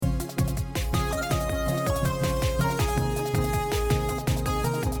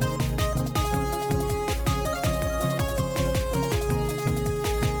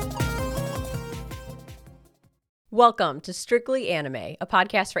Welcome to Strictly Anime, a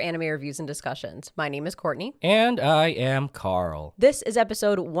podcast for anime reviews and discussions. My name is Courtney. And I am Carl. This is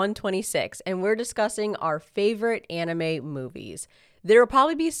episode 126, and we're discussing our favorite anime movies. There will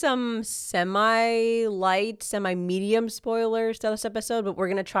probably be some semi-light, semi-medium spoilers to this episode, but we're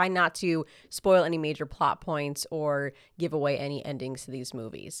going to try not to spoil any major plot points or give away any endings to these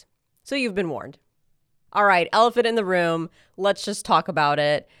movies. So you've been warned. All right, elephant in the room. Let's just talk about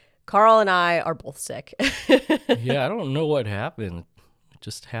it. Carl and I are both sick. Yeah, I don't know what happened. It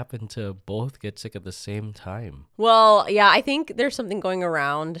just happened to both get sick at the same time. Well, yeah, I think there's something going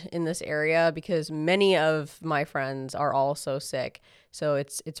around in this area because many of my friends are also sick. So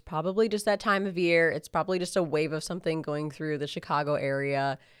it's probably just that time of year. It's probably just a wave of something going through the Chicago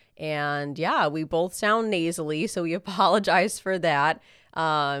area. And yeah, we both sound nasally, so we apologize for that.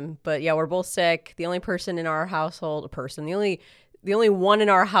 But yeah, we're both sick. The only person in our household, the only one in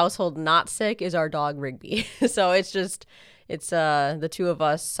our household not sick is our dog Rigby. So it's the two of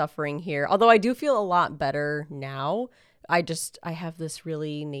us suffering here. Although I do feel a lot better now. I have this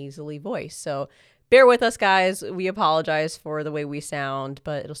really nasally voice. So bear with us, guys. We apologize for the way we sound,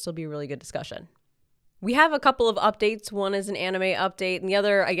 but it'll still be a really good discussion. We have a couple of updates. One is an anime update, and the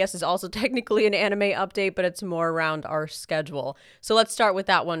other, I guess, is also technically an anime update, but it's more around our schedule. So let's start with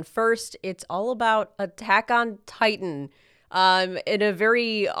that one first. It's all about Attack on Titan. In a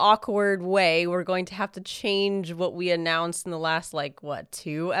very awkward way, we're going to have to change what we announced in the last,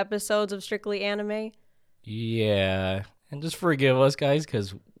 2 episodes of Strictly Anime? Yeah, and just forgive us, guys,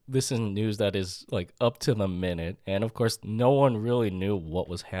 because this is news that is, up to the minute. And, of course, no one really knew what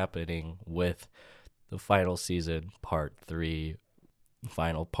was happening with the final season, part 3,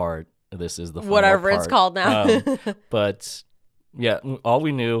 final part. This is the final whatever part. It's called now. But, yeah, all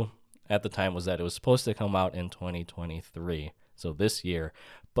we knew at the time was that it was supposed to come out in 2023, so this year.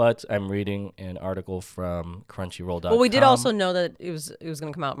 But I'm reading an article from Crunchyroll.com. Well, we did also know that it was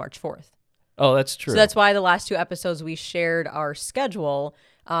going to come out March 4th. Oh, that's true. So that's why the last 2 episodes we shared our schedule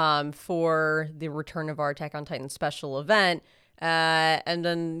for the return of our Attack on Titan special event. And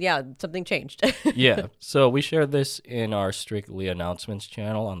then, yeah, something changed. Yeah, so we shared this in our Strictly Announcements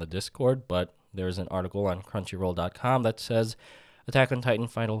channel on the Discord, but there's an article on Crunchyroll.com that says, Attack on Titan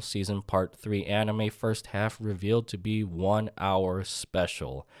Final Season Part 3 anime first half revealed to be 1 hour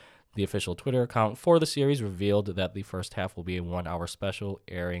special. The official Twitter account for the series revealed that the first half will be a 1 hour special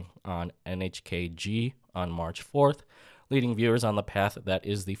airing on NHKG on March 4th, leading viewers on the path that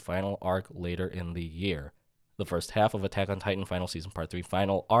is the final arc later in the year. The first half of Attack on Titan Final Season Part 3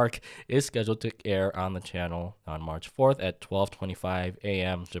 final arc is scheduled to air on the channel on March 4th at 12:25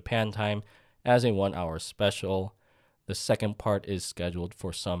 a.m. Japan time as a 1 hour special. The second part is scheduled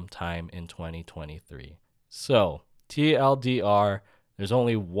for some time in 2023. So, TLDR, there's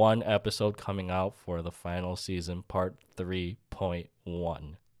only 1 episode coming out for the final season, part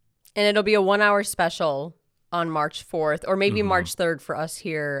 3.1. And it'll be a 1 hour special on March 4th, or maybe March 3rd for us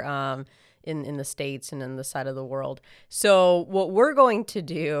here in the States and in the side of the world. So what we're going to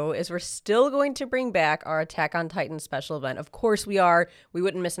do is we're still going to bring back our Attack on Titan special event. Of course we are. We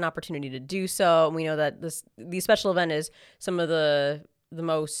wouldn't miss an opportunity to do so. And we know that the special event is some of the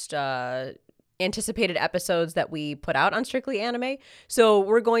most anticipated episodes that we put out on Strictly Anime. So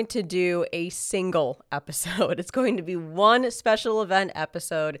we're going to do a single episode. It's going to be 1 special event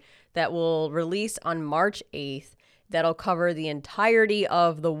episode that will release on March 8th. That'll cover the entirety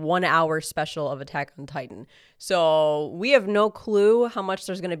of the 1 hour special of Attack on Titan. So we have no clue how much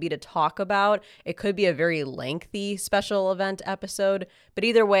there's going to be to talk about. It could be a very lengthy special event episode, but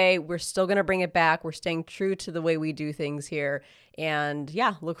either way, we're still going to bring it back. We're staying true to the way we do things here. And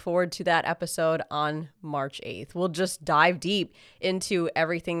yeah, look forward to that episode on March 8th. We'll just dive deep into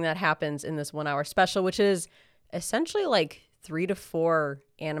everything that happens in this 1 hour special, which is essentially 3 to 4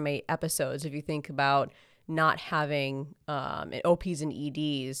 anime episodes if you think about not having OPs and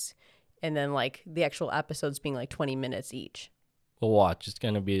EDs, and then the actual episodes being 20 minutes each. Well, watch. It's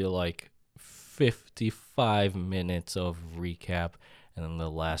going to be 55 minutes of recap, and then the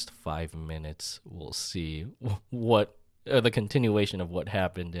last 5 minutes we'll see what the continuation of what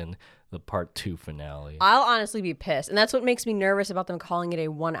happened in the part 2 finale. I'll honestly be pissed. And that's what makes me nervous about them calling it a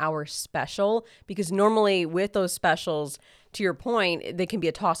 1 hour special, because normally with those specials, to your point, they can be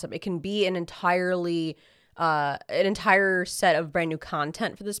a toss-up. It can be an entire set of brand new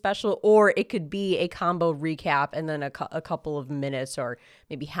content for the special, or it could be a combo recap and then a couple of minutes or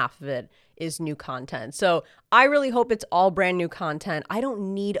maybe half of it is new content. So I really hope it's all brand new content. I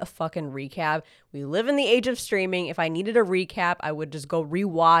don't need a fucking recap. We live in the age of streaming. If I needed a recap, I would just go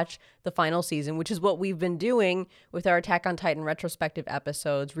rewatch the final season, which is what we've been doing with our Attack on Titan retrospective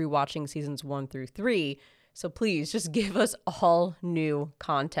episodes, rewatching seasons 1 through 3. So please just give us all new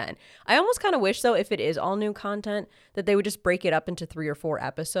content. I almost kind of wish, though, if it is all new content, that they would just break it up into 3 or 4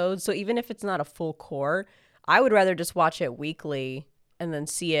 episodes. So even if it's not a full core, I would rather just watch it weekly and then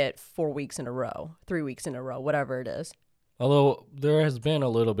see it 4 weeks in a row, 3 weeks in a row, whatever it is. Although there has been a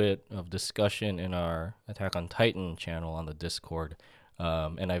little bit of discussion in our Attack on Titan channel on the Discord,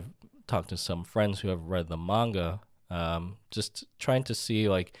 and I've talked to some friends who have read the manga, just trying to see,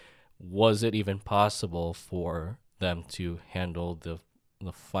 like, was it even possible for them to handle the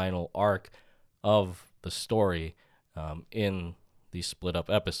final arc of the story in these split up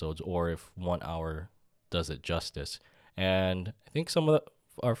episodes, or if 1 hour does it justice. And I think some of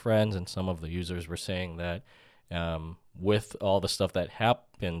our friends and some of the users were saying that with all the stuff that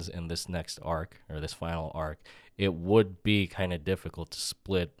happens in this next arc or this final arc, it would be kind of difficult to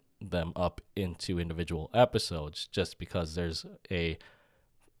split them up into individual episodes, just because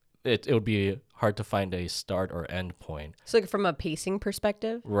it would be hard to find a start or end point. So like from a pacing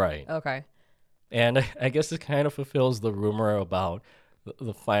perspective? Right. Okay. And I guess it kind of fulfills the rumor about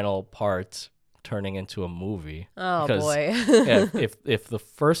the final part turning into a movie. Oh, because, boy. yeah, if the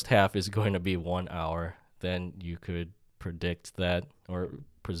first half is going to be 1 hour, then you could predict that or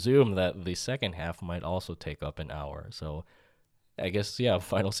presume that the second half might also take up an hour. So I guess, yeah,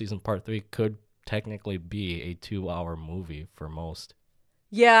 Final Season Part 3 could technically be a 2-hour movie for most.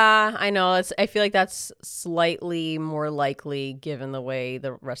 Yeah, I know. I feel like that's slightly more likely given the way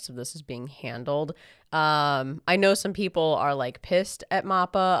the rest of this is being handled. I know some people are like pissed at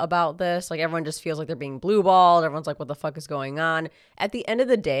MAPPA about this. Like everyone just feels like they're being blue-balled. Everyone's like, what the fuck is going on? At the end of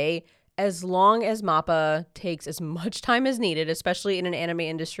the day, as long as MAPPA takes as much time as needed, especially in an anime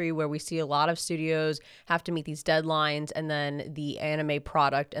industry where we see a lot of studios have to meet these deadlines and then the anime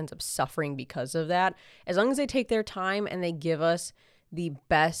product ends up suffering because of that, as long as they take their time and they give us the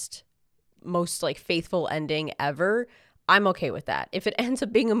best, most like faithful ending ever, I'm okay with that. If it ends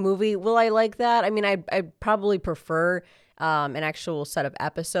up being a movie, will I like that? I mean, I probably prefer an actual set of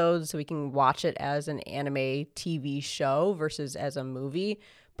episodes so we can watch it as an anime TV show versus as a movie.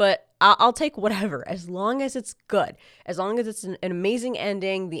 But I'll take whatever, as long as it's good, as long as it's an amazing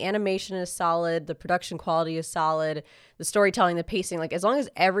ending, the animation is solid, the production quality is solid, the storytelling, the pacing, like as long as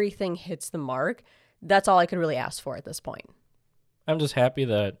everything hits the mark, that's all I could really ask for at this point. I'm just happy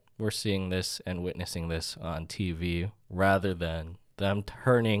that we're seeing this and witnessing this on TV rather than them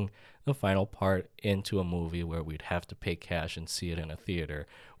turning the final part into a movie where we'd have to pay cash and see it in a theater,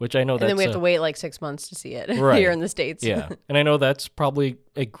 which I know and then we have to wait like 6 months to see it right. here in the States. Yeah, and I know that's probably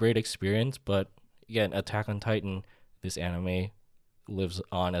a great experience, but again, Attack on Titan, this anime lives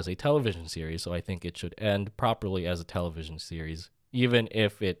on as a television series, so I think it should end properly as a television series, even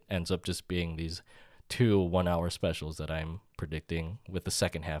if it ends up just being these 2 1-hour specials that I'm predicting with the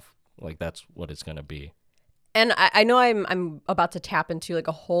second half. Like that's what it's going to be. And I know I'm about to tap into like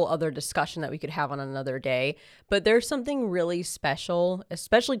a whole other discussion that we could have on another day, but there's something really special,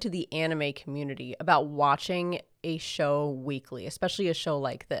 especially to the anime community, about watching a show weekly, especially a show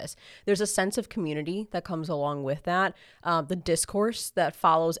like this. There's a sense of community that comes along with that. The discourse that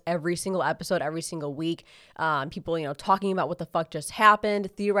follows every single episode, every single week. People, talking about what the fuck just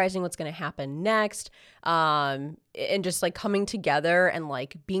happened, theorizing what's going to happen next, and just like coming together and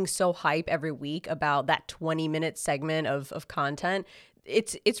like being so hype every week about that 20-minute segment of content.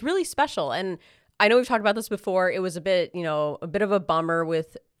 It's really special. And I know we've talked about this before. It was a bit of a bummer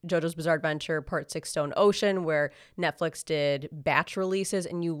with JoJo's Bizarre Adventure Part 6 Stone Ocean, where Netflix did batch releases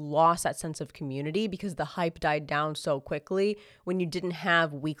and you lost that sense of community because the hype died down so quickly when you didn't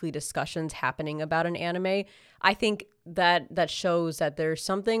have weekly discussions happening about an anime. I think that shows that there's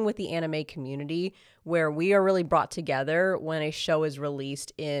something with the anime community where we are really brought together when a show is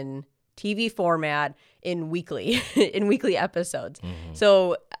released in TV format in weekly episodes. Mm-hmm.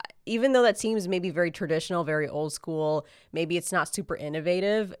 So even though that seems maybe very traditional, very old school, maybe it's not super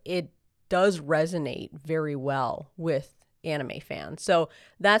innovative, it does resonate very well with anime fans. So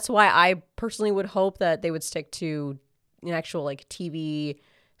that's why I personally would hope that they would stick to an actual like TV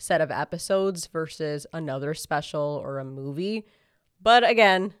set of episodes versus another special or a movie. But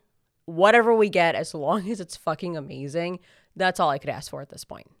again, whatever we get, as long as it's fucking amazing, that's all I could ask for at this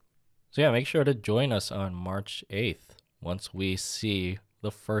point. So yeah, make sure to join us on March 8th once we see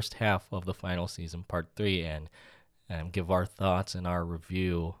the first half of the final season, Part 3, and give our thoughts and our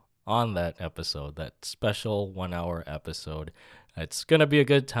review on that episode, that special 1-hour episode. It's going to be a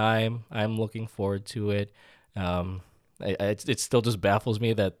good time. I'm looking forward to it. It still just baffles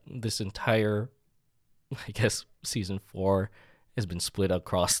me that this entire, I guess, season 4 has been split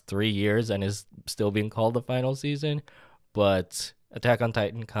across 3 years and is still being called the final season. But Attack on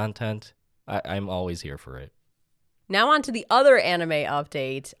Titan content, I'm always here for it. Now on to the other anime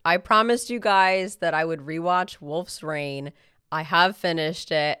update. I promised you guys that I would rewatch Wolf's Rain. I have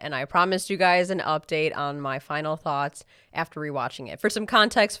finished it, and I promised you guys an update on my final thoughts after rewatching it. For some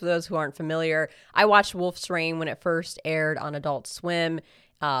context, for those who aren't familiar, I watched Wolf's Rain when it first aired on Adult Swim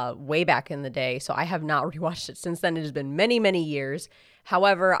way back in the day, so I have not rewatched it since then. It has been many, many years.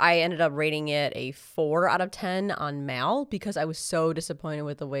 However, I ended up rating it a 4 out of 10 on Mal because I was so disappointed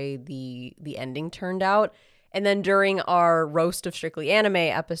with the way the ending turned out. And then during our Roast of Strictly Anime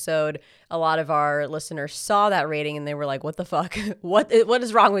episode, a lot of our listeners saw that rating and they were like, what the fuck? What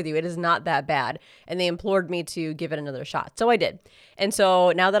is wrong with you? It is not that bad. And they implored me to give it another shot. So I did. And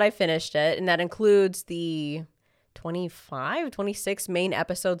so now that I finished it, and that includes the 26 main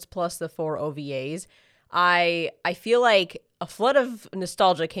episodes plus the 4 OVAs, I feel like a flood of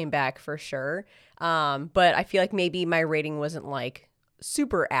nostalgia came back for sure. But I feel like maybe my rating wasn't like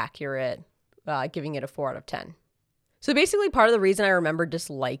super accurate. Giving it a 4 out of 10. So basically part of the reason I remember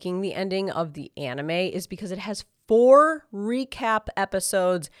disliking the ending of the anime is because it has 4 recap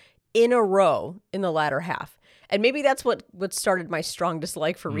episodes in a row in the latter half. And maybe that's what started my strong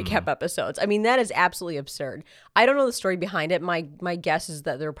dislike for recap episodes. I mean, that is absolutely absurd. I don't know the story behind it. My guess is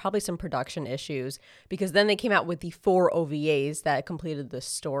that there were probably some production issues because then they came out with the 4 OVAs that completed the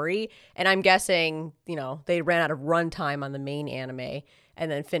story. And I'm guessing, they ran out of runtime on the main anime and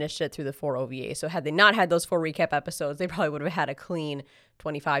then finished it through the 4 OVAs. So had they not had those 4 recap episodes, they probably would have had a clean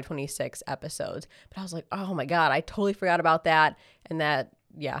 25, 26 episodes. But I was like, oh my God, I totally forgot about that. And that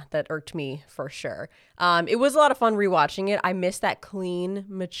irked me for sure. It was a lot of fun rewatching it. I miss that clean,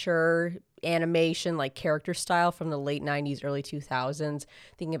 mature animation, like character style from the late 90s, early 2000s.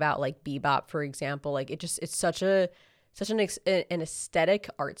 Thinking about like Bebop, for example, like it's such an aesthetic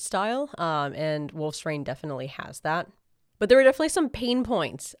art style. And Wolf's Rain definitely has that. But there were definitely some pain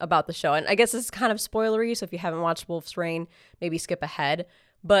points about the show. And I guess this is kind of spoilery, so if you haven't watched Wolf's Rain, maybe skip ahead.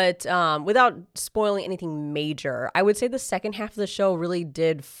 But without spoiling anything major, I would say the second half of the show really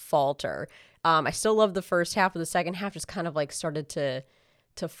did falter. I still love the first half, but the second half just kind of like started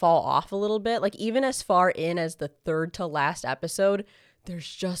to fall off a little bit. Like even as far in as the third to last episode,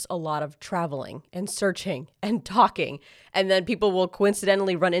 there's just a lot of traveling and searching and talking. And then people will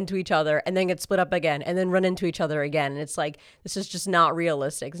coincidentally run into each other and then get split up again and then run into each other again. And it's like, this is just not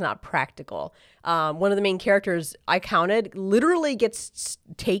realistic. It's not practical. One of the main characters I counted literally gets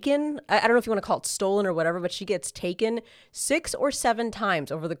taken. I don't know if you want to call it stolen or whatever, but she gets taken 6 or 7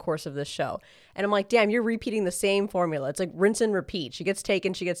 times over the course of this show. And I'm like, damn, you're repeating the same formula. It's like rinse and repeat. She gets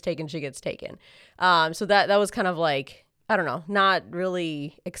taken, she gets taken, she gets taken. So that was kind of like, I don't know, not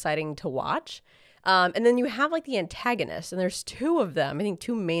really exciting to watch. And then you have like the antagonists, and there's 2 of them, I think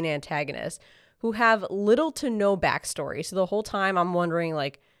 2 main antagonists, who have little to no backstory. So the whole time I'm wondering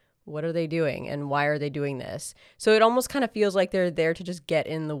like, what are they doing and why are they doing this? So it almost kind of feels like they're there to just get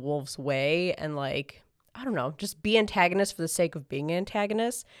in the wolf's way and like, I don't know, just be antagonists for the sake of being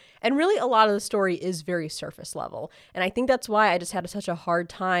antagonists. And really a lot of the story is very surface level. And I think that's why I just had such a hard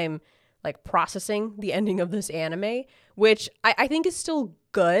time like processing the ending of this anime, which I think is still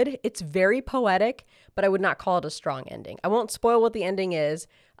good. It's very poetic, but I would not call it a strong ending. I won't spoil what the ending is,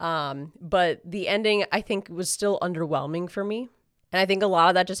 but the ending I think was still underwhelming for me. And I think a lot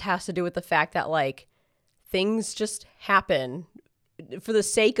of that just has to do with the fact that like things just happen for the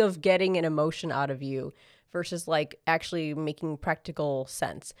sake of getting an emotion out of you versus like actually making practical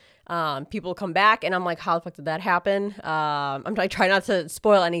sense. People come back and I'm like, how the fuck did that happen? I'm trying not to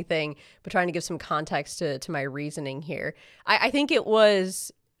spoil anything, but trying to give some context to my reasoning here. I think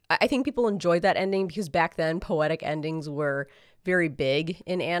people enjoyed that ending because back then poetic endings were very big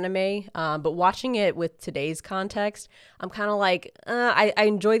in anime. But watching it with today's context, I'm kind of like, I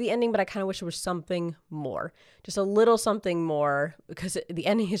enjoy the ending, but I kind of wish there was something more, just a little something more, because the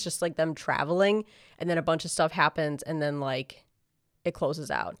ending is just like them traveling and then a bunch of stuff happens and then like it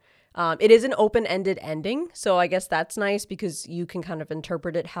closes out. It is an open-ended ending, so I guess that's nice because you can kind of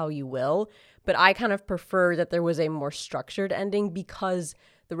interpret it how you will. But I kind of prefer that there was a more structured ending because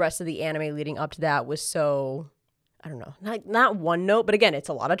the rest of the anime leading up to that was so, I don't know, not one note, but again, it's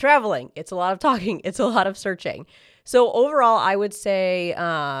a lot of traveling, it's a lot of talking, it's a lot of searching. So overall, I would say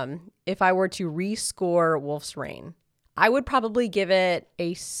if I were to rescore Wolf's Rain, I would probably give it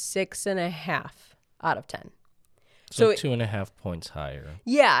a 6.5 out of 10. So 2.5 points higher.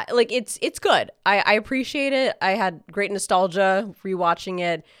 Yeah, like it's good. I appreciate it. I had great nostalgia rewatching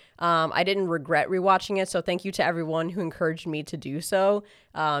it. I didn't regret rewatching it, so thank you to everyone who encouraged me to do so.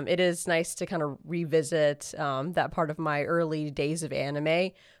 It is nice to kind of revisit that part of my early days of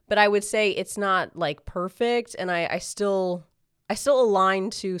anime, but I would say it's not like perfect, and I still still align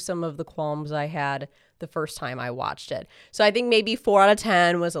to some of the qualms I had the first time I watched it. So I think maybe 4 out of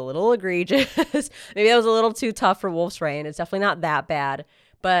 10 was a little egregious. Maybe that was a little too tough for Wolf's Rain. It's definitely not that bad,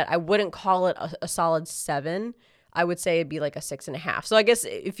 but I wouldn't call it a solid 7. I would say it'd be like a 6.5. So I guess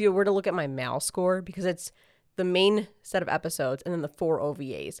if you were to look at my MAL score, because it's the main set of episodes and then the 4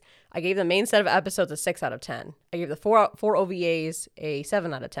 OVAs, I gave the main set of episodes a 6 out of 10. I gave the four OVAs a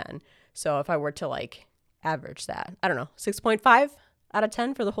 7 out of 10. So if I were to like average that, I don't know, 6.5 out of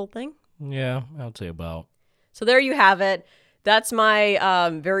 10 for the whole thing. Yeah, I would say about. So there you have it. That's my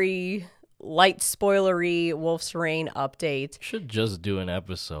very light spoilery Wolf's Rain update. Should just do an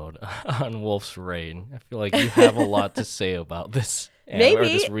episode on Wolf's Rain. I feel like you have a lot to say about this. Maybe. Or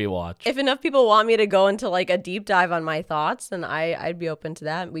this rewatch. If enough people want me to go into like a deep dive on my thoughts, then I'd be open to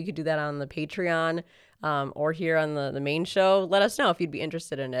that. We could do that on the Patreon or here on the main show. Let us know if you'd be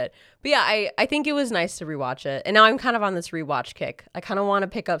interested in it. But yeah, I think it was nice to rewatch it. And now I'm kind of on this rewatch kick. I kind of want to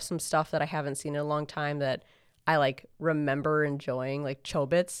pick up some stuff that I haven't seen in a long time that I like remember enjoying, like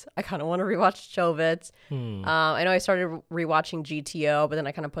Chobits. I kind of want to rewatch Chobits. I know I started rewatching GTO, but then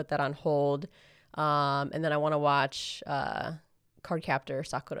I kind of put that on hold. And then I want to watch Cardcaptor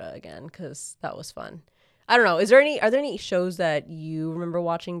Sakura again because that was fun. I don't know. Are there any shows that you remember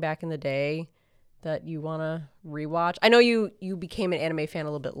watching back in the day that you want to rewatch? I know you became an anime fan a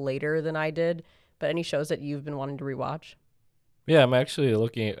little bit later than I did, but any shows that you've been wanting to rewatch? Yeah, I'm actually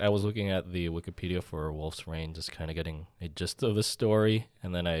I was looking at the Wikipedia for Wolf's Rain, just kind of getting a gist of the story,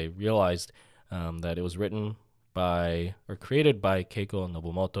 and then I realized that it was written by or created by Keiko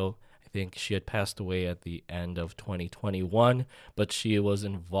Nobumoto. I think she had passed away at the end of 2021, but she was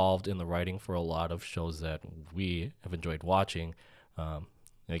involved in the writing for a lot of shows that we have enjoyed watching.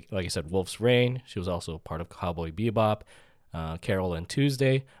 Like I said, Wolf's Rain. She was also part of Cowboy Bebop, Carol and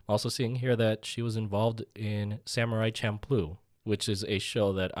Tuesday. I'm also seeing here that she was involved in Samurai Champloo, which is a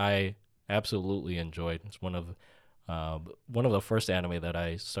show that I absolutely enjoyed. It's one of the first anime that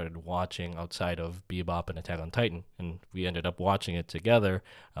I started watching outside of Bebop and Attack on Titan, and we ended up watching it together.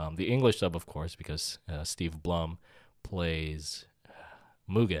 The English sub, of course, because Steve Blum plays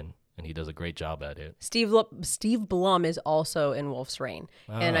Mugen, and he does a great job at it. Steve Blum is also in Wolf's Rain,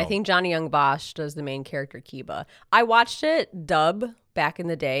 and I think Johnny Young Bosch does the main character Kiba. I watched it dub back in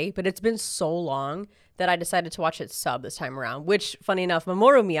the day, but it's been so long that I decided to watch it sub this time around, which, funny enough,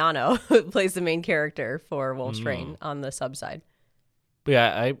 Mamoru Miyano plays the main character for Wolf's Rain on the sub side. But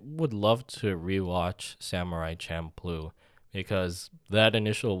yeah, I would love to rewatch Samurai Champloo because that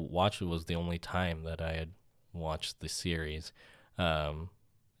initial watch was the only time that I had watched the series. And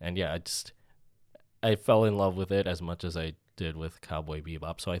yeah, I fell in love with it as much as I did with Cowboy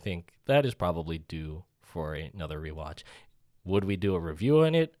Bebop. So I think that is probably due for another rewatch. Would we do a review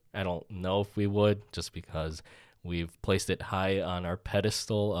on it? I don't know if we would, just because we've placed it high on our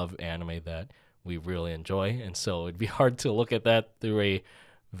pedestal of anime that we really enjoy. And so it'd be hard to look at that through a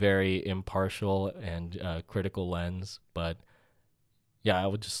very impartial and critical lens. But yeah, I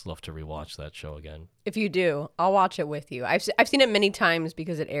would just love to rewatch that show again. If you do, I'll watch it with you. I've seen it many times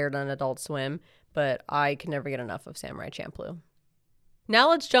because it aired on Adult Swim, but I can never get enough of Samurai Champloo.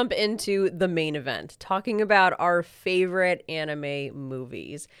 Now let's jump into the main event, talking about our favorite anime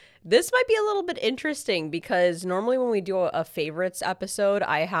movies. This might be a little bit interesting because normally when we do a favorites episode,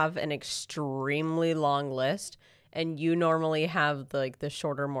 I have an extremely long list, and you normally have the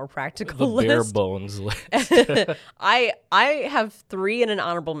shorter, more practical list. The bare bones list. I have 3 and an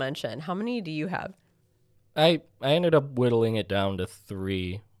honorable mention. How many do you have? I ended up whittling it down to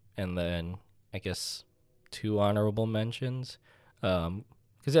 3, and then I guess 2 honorable mentions.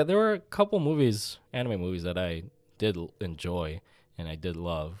 Because there were a couple anime movies that I did enjoy and I did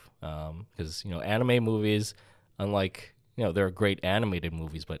love. Because anime movies, unlike there are great animated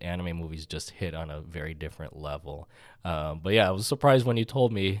movies, but anime movies just hit on a very different level. But yeah, I was surprised when you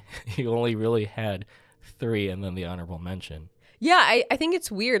told me you only really had 3 and then the honorable mention. Yeah, I think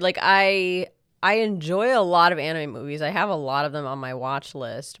it's weird. Like I enjoy a lot of anime movies. I have a lot of them on my watch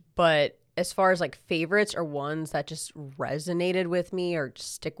list, but as far as like favorites or ones that just resonated with me or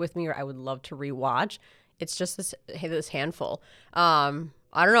just stick with me or I would love to rewatch, it's just this handful. I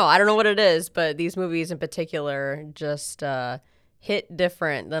don't know what it is, but these movies in particular just hit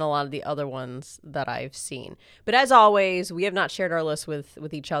different than a lot of the other ones that I've seen. But as always, we have not shared our list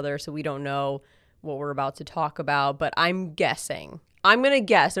with each other, so we don't know what we're about to talk about, but I'm going to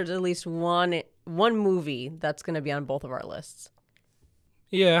guess there's at least one movie that's going to be on both of our lists.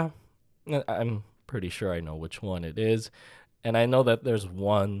 Yeah. I'm pretty sure I know which one it is. And I know that there's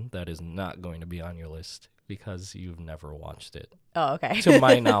one that is not going to be on your list because you've never watched it. Oh, okay. To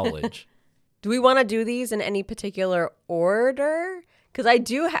my knowledge. Do we want to do these in any particular order? Because I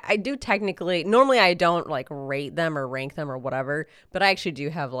do technically, normally I don't like rate them or rank them or whatever, but I actually do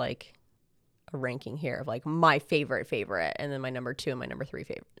have like a ranking here of like my favorite, and then my number 2 and my number 3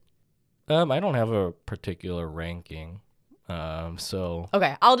 favorite. I don't have a particular ranking. So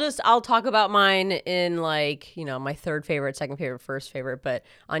Okay, I'll talk about mine in like, my third favorite, second favorite, first favorite, but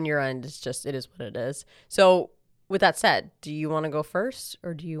on your end it is what it is. So with that said, do you want to go first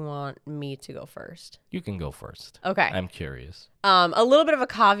or do you want me to go first? you can go first. Okay. I'm curious. A little bit of a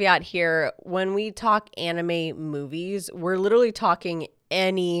caveat here. When we talk anime movies, we're literally talking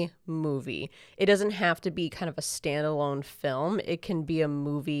any movie. It doesn't have to be kind of a standalone film. It can be a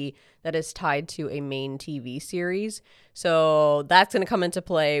movie that is tied to a main TV series. So that's going to come into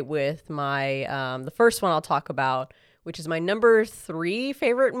play with my the first one I'll talk about, which is my number 3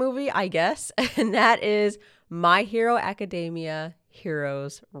 favorite movie, I guess, and that is My Hero Academia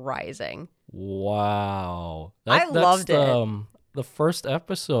Heroes Rising. Wow. I loved it. The first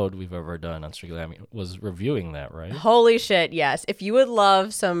episode we've ever done on Strictly Anime was reviewing that, right? Holy shit, yes. If you would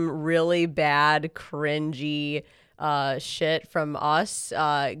love some really bad, cringy shit from us,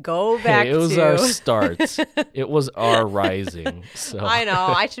 go back Hey, it was to... our start. It was our rising. So I know.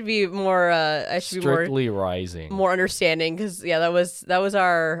 I should be more... Strictly rising. more understanding because, yeah, that was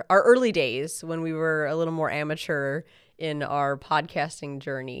our early days when we were a little more amateur in our podcasting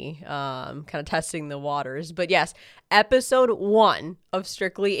journey, kind of testing the waters. But yes, episode 1 of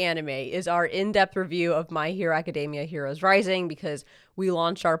Strictly Anime is our in-depth review of My Hero Academia Heroes Rising, because we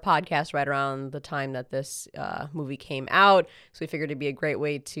launched our podcast right around the time that this movie came out. So we figured it'd be a great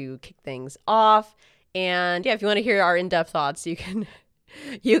way to kick things off. And yeah, if you want to hear our in-depth thoughts, you can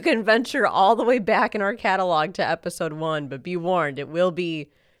venture all the way back in our catalog to episode 1, but be warned, it will be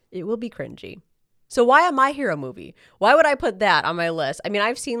cringy. So why a My Hero movie? Why would I put that on my list? I mean,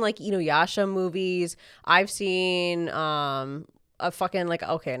 I've seen like Inuyasha movies. I've seen a fucking like,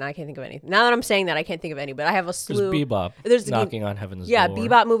 okay, now I can't think of any. Now that I'm saying that, I can't think of any, but I have a slew. There's Bebop. There's knocking on heaven's door. Yeah,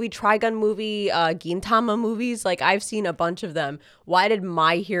 Bebop movie, Trigun movie, Gintama movies. Like, I've seen a bunch of them. Why did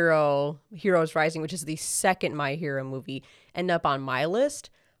My Hero Heroes Rising, which is the second My Hero movie, end up on my list?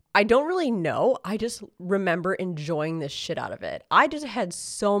 I don't really know. I just remember enjoying the shit out of it. I just had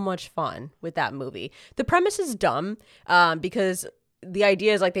so much fun with that movie. The premise is dumb because the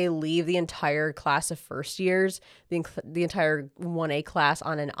idea is like they leave the entire class of first years, the entire 1A class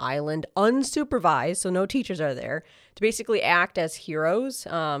on an island unsupervised, so no teachers are there, to basically act as heroes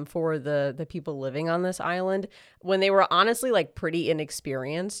for the people living on this island when they were honestly like pretty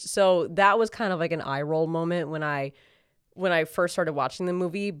inexperienced. So that was kind of like an eye roll moment when I first started watching the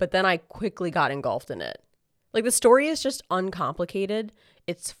movie, but then I quickly got engulfed in it. Like, the story is just uncomplicated.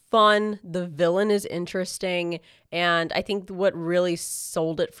 It's fun. The villain is interesting. And I think what really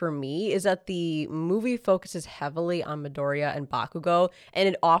sold it for me is that the movie focuses heavily on Midoriya and Bakugo, and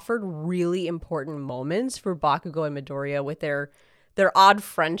it offered really important moments for Bakugo and Midoriya with their odd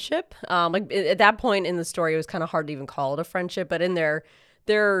friendship. Like, at that point in the story, it was kind of hard to even call it a friendship, but in their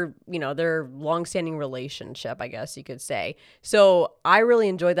long-standing relationship, I guess you could say. So I really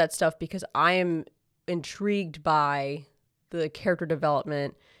enjoyed that stuff because I am intrigued by the character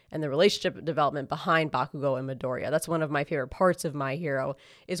development and the relationship development behind Bakugo and Midoriya. That's one of my favorite parts of My Hero,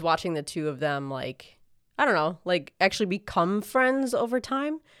 is watching the two of them, like, I don't know, like actually become friends over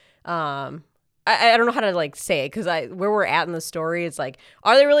time. I don't know how to like say it because where we're at in the story, it's like,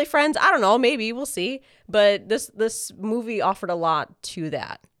 are they really friends? I don't know. Maybe we'll see. But this movie offered a lot to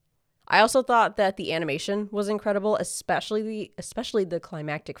that. I also thought that the animation was incredible, especially the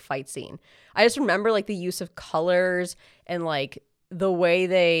climactic fight scene. I just remember like the use of colors and like the way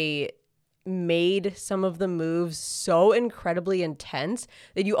they made some of the moves so incredibly intense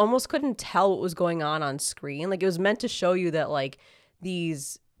that you almost couldn't tell what was going on screen. Like, it was meant to show you that like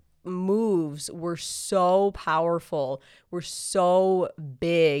these moves were so powerful, were so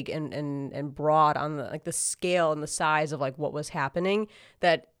big and broad on the scale and the size of like what was happening,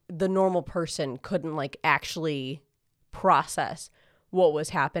 that the normal person couldn't like actually process what was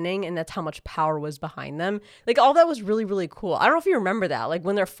happening, and that's how much power was behind them. Like, all that was really, really cool. I don't know if you remember that, like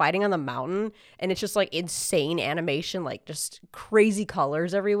when they're fighting on the mountain and it's just like insane animation, like just crazy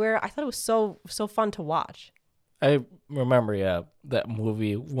colors everywhere. I thought it was so fun to watch. I remember, yeah, that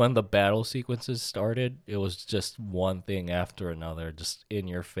movie, when the battle sequences started, it was just one thing after another, just in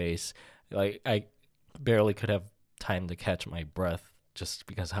your face. Like, I barely could have time to catch my breath just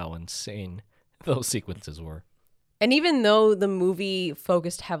because how insane those sequences were. And even though the movie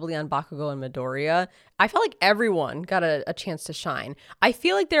focused heavily on Bakugo and Midoriya, I felt like everyone got a chance to shine. I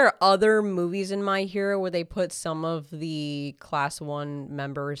feel like there are other movies in My Hero where they put some of the Class 1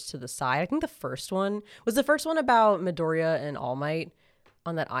 members to the side. I think the first one about Midoriya and All Might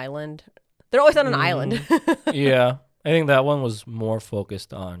on that island. They're always on an island. Yeah. I think that one was more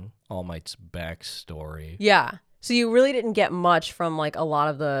focused on All Might's backstory. Yeah. So you really didn't get much from like a lot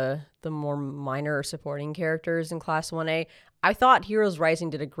of the more minor supporting characters in Class 1A. I thought Heroes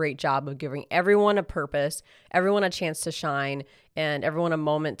Rising did a great job of giving everyone a purpose, everyone a chance to shine, and everyone a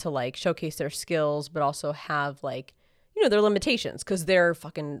moment to like showcase their skills, but also have like, their limitations because they're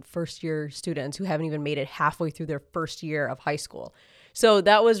fucking first year students who haven't even made it halfway through their first year of high school. So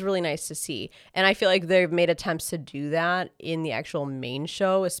that was really nice to see. And I feel like they've made attempts to do that in the actual main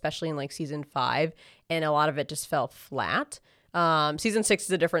show, especially in like season 5. And a lot of it just fell flat. Season 6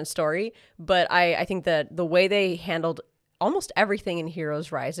 is a different story. But I think that the way they handled almost everything in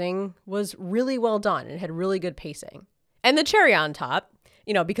Heroes Rising was really well done. It had really good pacing. And the cherry on top,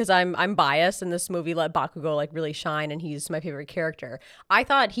 because I'm biased and this movie let Bakugo like really shine and he's my favorite character. I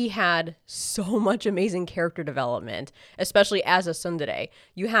thought he had so much amazing character development, especially as a tsundere.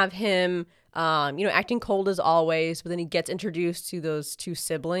 You have him, acting cold as always, but then he gets introduced to those two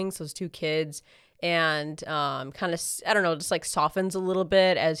siblings, those two kids, and kind of, I don't know, just like softens a little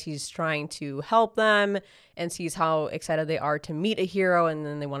bit as he's trying to help them and sees how excited they are to meet a hero and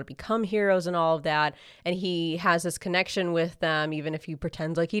then they want to become heroes and all of that. And he has this connection with them, even if he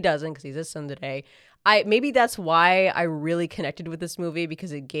pretends like he doesn't because he's a tsundere. Maybe that's why I really connected with this movie,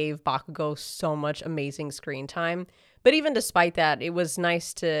 because it gave Bakugo so much amazing screen time. But even despite that, it was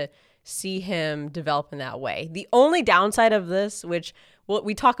nice to see him develop in that way. The only downside of this, which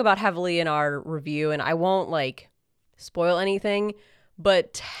we talk about heavily in our review, and I won't like spoil anything,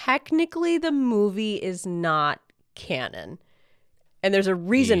 but technically the movie is not canon. And there's a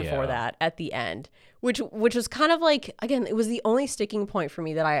reason for that at the end, which was kind of like, again, it was the only sticking point for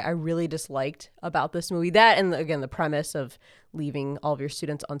me that I really disliked about this movie. That, and again, the premise of leaving all of your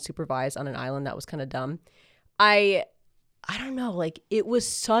students unsupervised on an island, that was kind of dumb. I don't know, like it was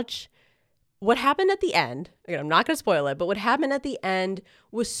such... What happened at the end, again, I'm not going to spoil it, but what happened at the end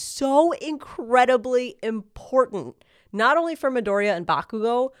was so incredibly important, not only for Midoriya and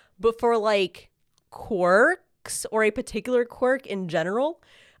Bakugo, but for like quirks or a particular quirk in general.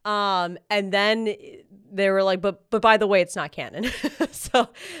 And then they were like, but by the way, it's not canon. So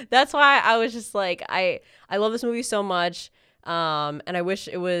that's why I was just like, I love this movie so much. And I wish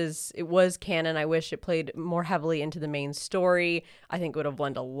it was canon. I wish it played more heavily into the main story. I think it would have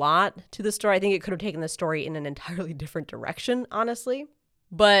lent a lot to the story. I think it could have taken the story in an entirely different direction, honestly.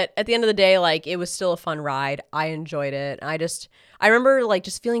 But at the end of the day, like, it was still a fun ride. I enjoyed it. I remember like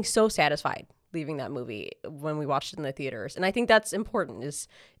just feeling so satisfied leaving that movie when we watched it in the theaters. And I think that's important,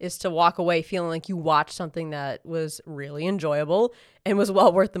 is to walk away feeling like you watched something that was really enjoyable and was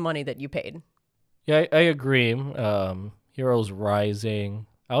well worth the money that you paid. Yeah, I agree. Heroes Rising.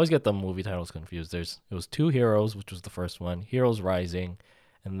 I always get the movie titles confused. It was Two Heroes, which was the first one, Heroes Rising,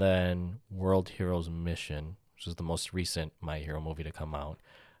 and then World Heroes Mission, which is the most recent My Hero movie to come out.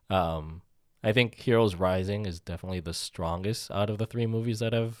 I think Heroes Rising is definitely the strongest out of the 3 movies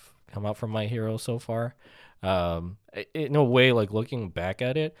that have come out from My Hero so far. In a way, like looking back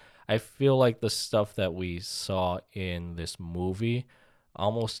at it, I feel like the stuff that we saw in this movie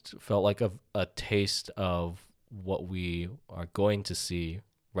almost felt like a taste of what we are going to see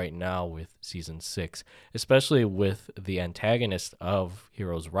right now with season 6, especially with the antagonist of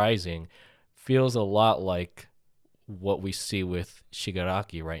Heroes Rising, feels a lot like what we see with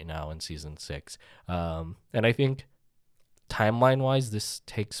Shigaraki right now in season 6. And I think timeline-wise, this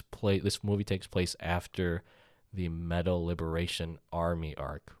movie takes place after the Metal Liberation Army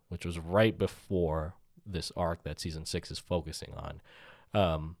arc, which was right before this arc that season 6 is focusing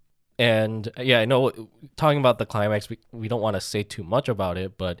on. And yeah, I know talking about the climax, we don't want to say too much about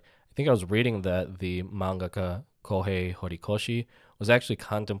it, but I think I was reading that the mangaka Kohei Horikoshi was actually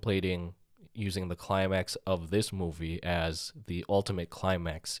contemplating using the climax of this movie as the ultimate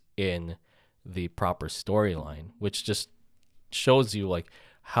climax in the proper storyline, which just shows you like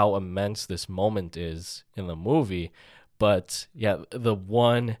how immense this moment is in the movie. But yeah, the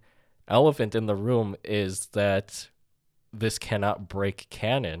one elephant in the room is that this cannot break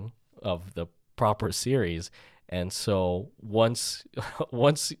canon of the proper series. And so once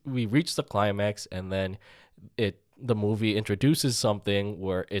we reach the climax and then the movie introduces something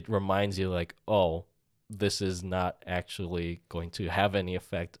where it reminds you like, oh, this is not actually going to have any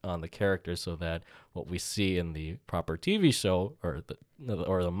effect on the character, so that what we see in the proper TV show or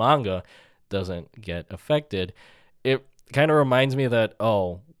the manga doesn't get affected. kind of reminds me that,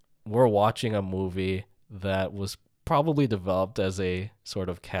 oh, we're watching a movie that was probably developed as a sort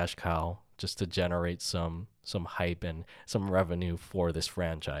of cash cow just to generate some hype and some revenue for this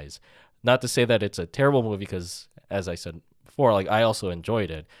franchise. Not to say that it's a terrible movie, because as I said before, like, I also enjoyed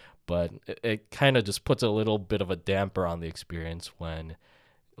it, but it kind of just puts a little bit of a damper on the experience when,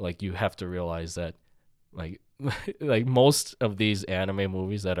 like, you have to realize that, like, like most of these anime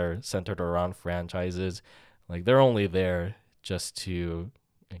movies that are centered around franchises, like, they're only there just to,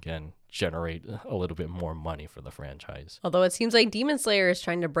 again, generate a little bit more money for the franchise. Although it seems like Demon Slayer is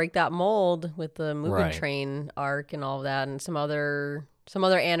trying to break that mold with the Mugen Right. Train arc and all of that, and some other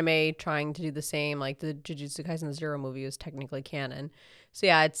anime trying to do the same. Like the Jujutsu Kaisen Zero movie is technically canon. So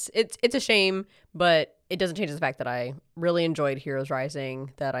yeah, it's a shame, but it doesn't change the fact that I really enjoyed Heroes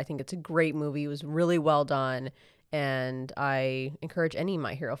Rising. That I think it's a great movie. It was really well done, and I encourage any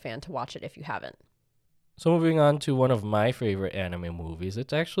My Hero fan to watch it if you haven't. So moving on to one of my favorite anime movies,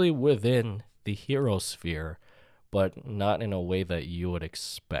 it's actually within the hero sphere, but not in a way that you would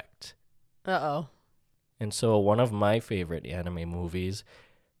expect. Uh-oh. And so one of my favorite anime movies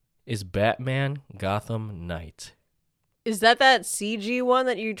is Batman Gotham Knight. Is that CG one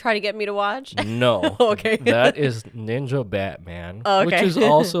that you try to get me to watch? No. Okay. That is Ninja Batman, Oh, which okay. is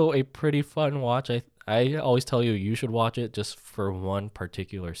also a pretty fun watch. I always tell you should watch it just for one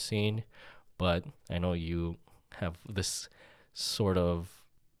particular scene, but I know you have this sort of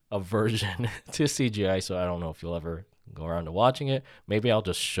aversion to CGI, so I don't know if you'll ever go around to watching it. Maybe I'll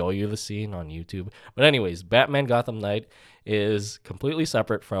just show you the scene on YouTube. But anyways, Batman Gotham Knight is completely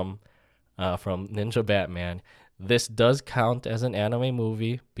separate from Ninja Batman. This does count as an anime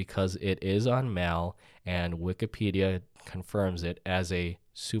movie because it is on MAL, and Wikipedia confirms it as a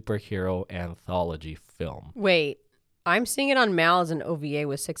superhero anthology film. Wait, I'm seeing it on MAL as an OVA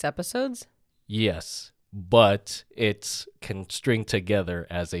with 6 episodes? Yes, but it's can string together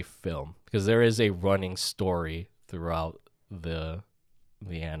as a film because there is a running story throughout the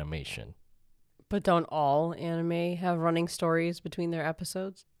animation. But don't all anime have running stories between their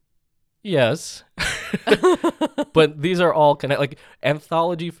episodes? Yes, but these are all like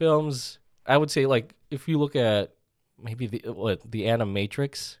anthology films. I would say, like, if you look at maybe the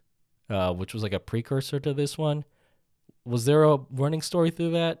Animatrix, which was like a precursor to this one, was there a running story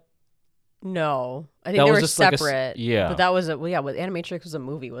through that? No, I think That they was were just like separate. yeah. But that was with Animatrix was a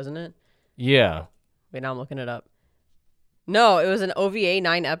movie, wasn't it? Yeah. Wait, now I'm looking it up. No, it was an OVA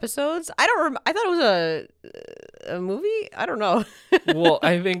 9 episodes. I thought it was a movie. I don't know. Well,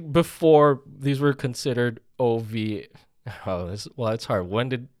 I think before these were considered OVA. It's hard. When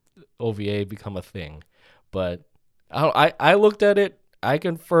did OVA become a thing? But I looked at it. I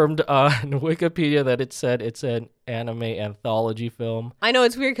confirmed on Wikipedia that it said it's an anime anthology film. I know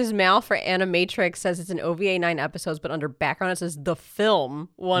it's weird because MAL for Animatrix says it's an OVA 9 episodes, but under background it says the film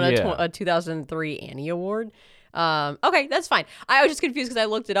won a 2003 Annie Award. Okay, that's fine. I was just confused because I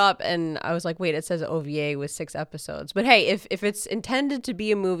looked it up and I was like, wait, it says OVA with 6 episodes. But hey, if it's intended to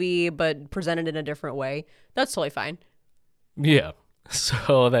be a movie but presented in a different way, that's totally fine. Yeah.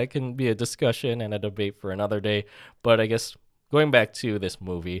 So that can be a discussion and a debate for another day. But I guess going back to this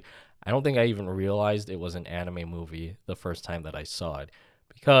movie, I don't think I even realized it was an anime movie the first time that I saw it,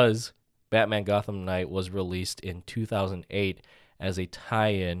 because Batman Gotham Knight was released in 2008 as a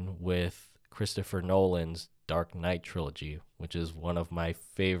tie-in with Christopher Nolan's Dark Knight trilogy, which is one of my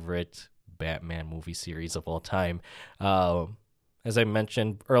favorite Batman movie series of all time. As I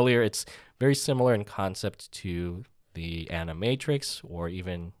mentioned earlier, it's very similar in concept to the Animatrix, or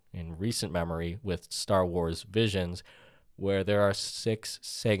even in recent memory with Star Wars Visions, where there are 6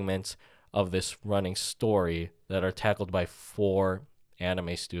 segments of this running story that are tackled by 4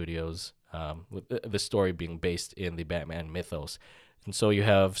 anime studios, with the story being based in the Batman mythos. And so you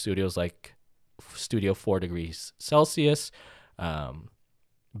have studios like Studio 4 Degrees Celsius,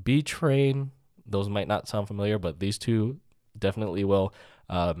 B-Train, those might not sound familiar, but these two definitely will.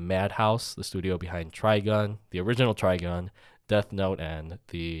 Madhouse, the studio behind Trigun, the original Trigun, Death Note, and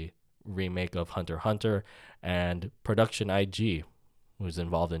the remake of Hunter x Hunter, and Production IG, who's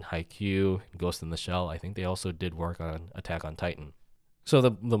involved in Haikyuu, Ghost in the Shell. I think they also did work on Attack on Titan. So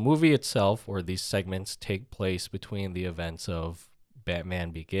the movie itself, or these segments, take place between the events of Batman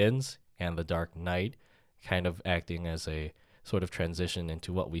Begins and The Dark Knight, kind of acting as a sort of transition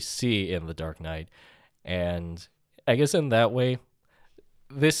into what we see in The Dark Knight. And I guess in that way,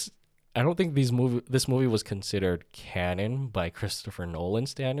 I don't think this movie was considered canon by Christopher Nolan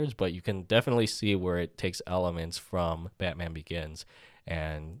standards, but you can definitely see where it takes elements from Batman Begins,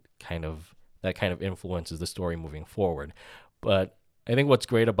 and that kind of influences the story moving forward. But I think what's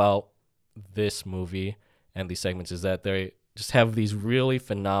great about this movie and these segments is that they just have these really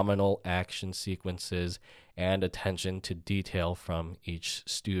phenomenal action sequences and attention to detail from each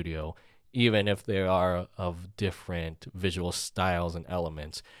studio, even if they are of different visual styles and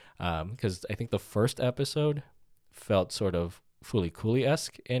elements. Because I think the first episode felt sort of Fooly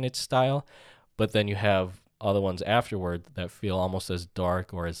Cooley-esque in its style, but then you have other ones afterward that feel almost as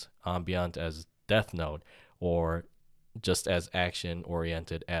dark or as ambient as Death Note, or just as action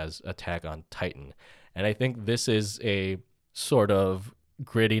oriented as Attack on Titan. And I think this is a sort of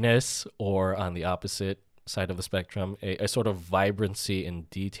grittiness, or on the opposite side of the spectrum, a sort of vibrancy in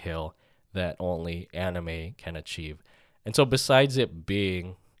detail that only anime can achieve. And so besides it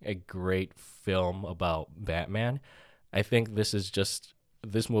being a great film about Batman, I think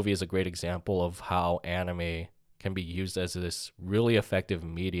this movie is a great example of how anime can be used as this really effective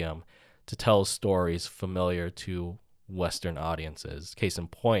medium to tell stories familiar to Western audiences. Case in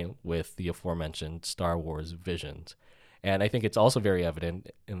point with the aforementioned Star Wars Visions. And I think it's also very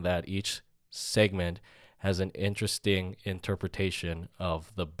evident in that each segment has an interesting interpretation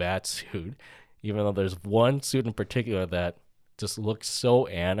of the bat suit, even though there's one suit in particular that just looks so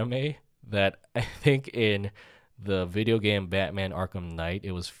anime that I think in the video game Batman Arkham Knight,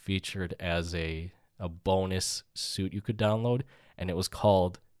 it was featured as a bonus suit you could download, and it was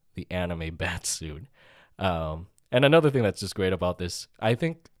called the anime bat suit. And another thing that's just great about this, I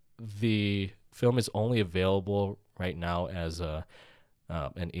think the film is only available right now as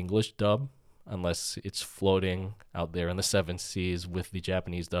an English dub, unless it's floating out there in the seven seas with the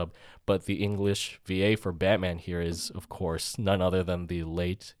Japanese dub. But the English VA for Batman here is, of course, none other than the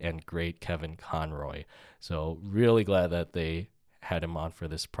late and great Kevin Conroy. So really glad that they had him on for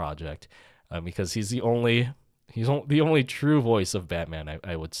this project, because he's the only true voice of Batman,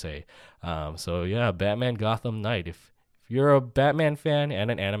 I would say. So yeah, Batman Gotham Knight. If you're a Batman fan and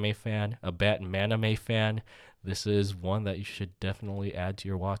an anime fan, a Batmanime fan, this is one that you should definitely add to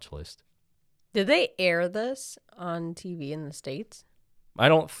your watch list. Did they air this on TV in the States? I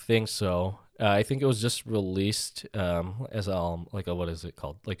don't think so. I think it was just released as what is it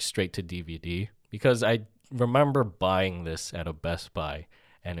called? Like straight to DVD. Because I remember buying this at a Best Buy,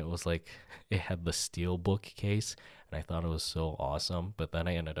 and it was like it had the steelbook case, and I thought it was so awesome. But then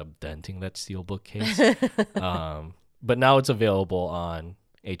I ended up denting that steelbook case. But now it's available on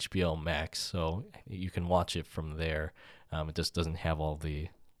HBO Max, so you can watch it from there. It just doesn't have all the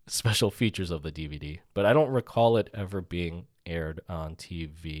special features of the DVD, but I don't recall it ever being aired on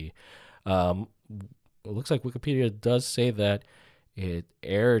TV. It looks like Wikipedia does say that it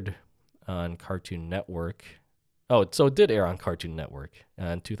aired on Cartoon Network. Oh, so it did air on Cartoon Network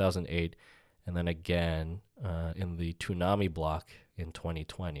in 2008, and then again in the Toonami block in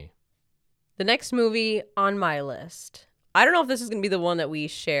 2020. The next movie on my list, I don't know if this is going to be the one that we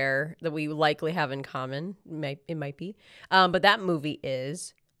share, that we likely have in common. It might be. But that movie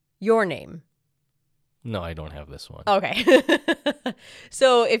is Your Name. No, I don't have this one. Okay.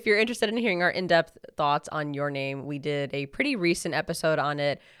 So if you're interested in hearing our in-depth thoughts on Your Name, we did a pretty recent episode on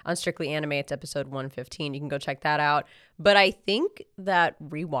it on Strictly Anime. It's episode 115. You can go check that out. But I think that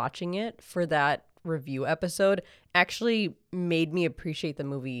rewatching it for that review episode actually made me appreciate the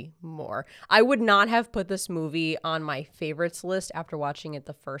movie more. I would not have put this movie on my favorites list after watching it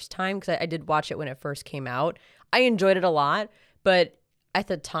the first time, because I did watch it when it first came out. I enjoyed it a lot, but at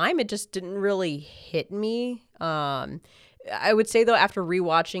the time it just didn't really hit me. I would say though, after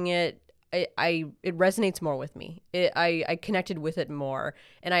rewatching it, it resonates more with me. I connected with it more,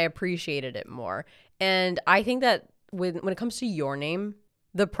 and I appreciated it more. And I think that when it comes to Your Name,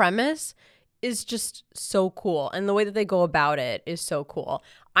 the premise is just so cool, and the way that they go about it is so cool.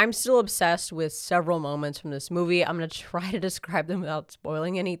 I'm still obsessed with several moments from this movie. I'm gonna try to describe them without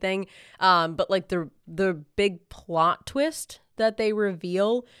spoiling anything. But like the big plot twist that they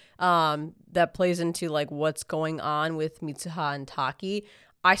reveal, that plays into like what's going on with Mitsuha and Taki,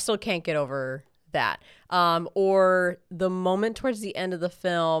 I still can't get over that. Or the moment towards the end of the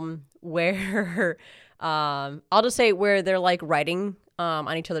film where I'll just say where they're like writing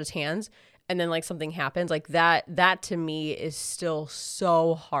on each other's hands, and then like something happens, like that to me is still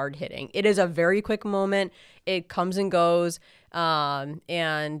so hard hitting. It is a very quick moment. It comes and goes,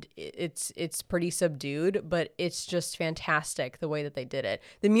 and it's pretty subdued, but it's just fantastic the way that they did it.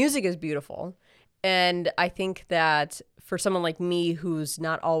 The music is beautiful, and I think that for someone like me who's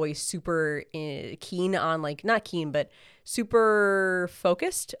not always super keen on, like, not keen, but super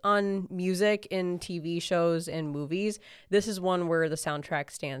focused on music in TV shows and movies, this is one where the soundtrack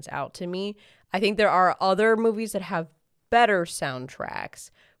stands out to me. I think there are other movies that have better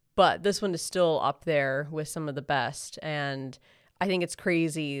soundtracks, but this one is still up there with some of the best. And I think it's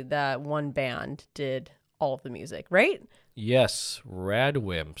crazy that one band did all of the music, right? Yes,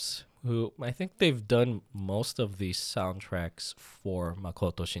 Radwimps, who I think they've done most of the soundtracks for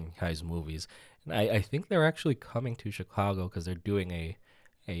Makoto Shinkai's movies. And I think they're actually coming to Chicago because they're doing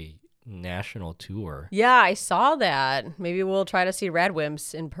a national tour. Yeah, I saw that. Maybe we'll try to see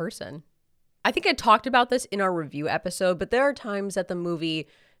Radwimps in person. I think I talked about this in our review episode, but there are times that the movie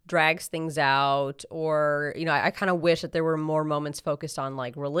drags things out, or, I kind of wish that there were more moments focused on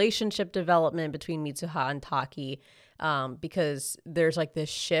like relationship development between Mitsuha and Taki, because there's like this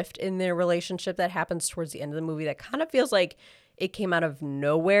shift in their relationship that happens towards the end of the movie that kind of feels like it came out of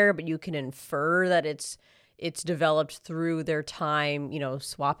nowhere, but you can infer that it's developed through their time,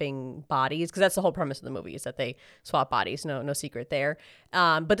 swapping bodies, because that's the whole premise of the movie, is that they swap bodies. No secret there.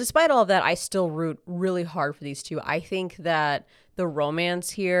 But despite all of that, I still root really hard for these two. I think that the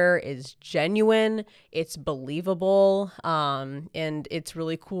romance here is genuine, it's believable, and it's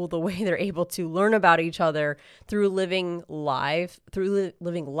really cool the way they're able to learn about each other through living life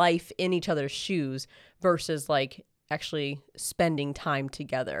in each other's shoes versus like actually spending time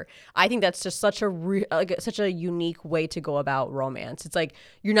together. I think that's just such a unique way to go about romance. It's like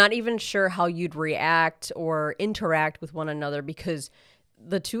you're not even sure how you'd react or interact with one another because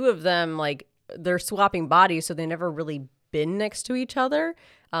the two of them, like, they're swapping bodies, so they never really been next to each other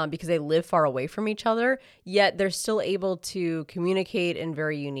because they live far away from each other, yet they're still able to communicate in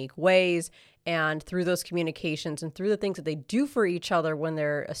very unique ways. And through those communications and through the things that they do for each other when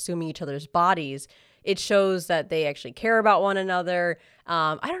they're assuming each other's bodies, it shows that they actually care about one another.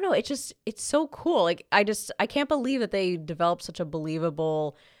 I don't know. It's so cool. Like, I can't believe that they developed such a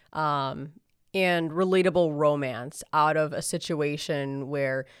believable and relatable romance out of a situation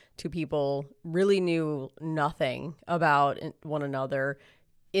where two people really knew nothing about one another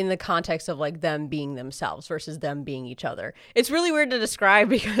in the context of like them being themselves versus them being each other. It's really weird to describe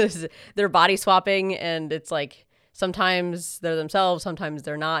because they're body swapping and it's like sometimes they're themselves, sometimes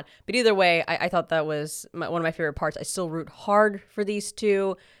they're not. But either way, I thought that was one of my favorite parts. I still root hard for these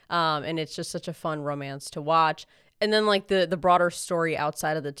two, and it's just such a fun romance to watch. And then like the broader story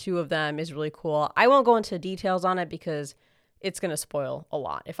outside of the two of them is really cool. I won't go into details on it because it's going to spoil a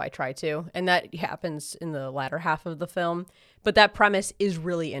lot if I try to. And that happens in the latter half of the film. But that premise is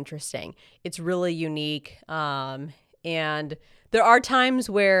really interesting. It's really unique. And there are times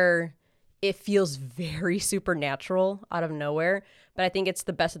where it feels very supernatural out of nowhere. But I think it's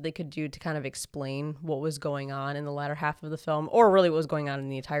the best that they could do to kind of explain what was going on in the latter half of the film, or really what was going on in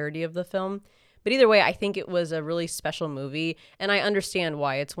the entirety of the film. But either way, I think it was a really special movie, and I understand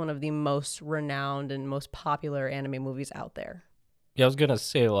why it's one of the most renowned and most popular anime movies out there. Yeah, I was gonna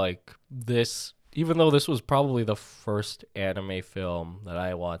say, like, this, even though this was probably the first anime film that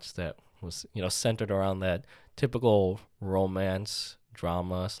I watched that was, centered around that typical romance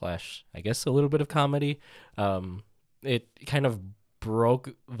drama slash, I guess, a little bit of comedy, it kind of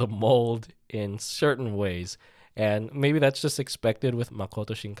broke the mold in certain ways. And maybe that's just expected with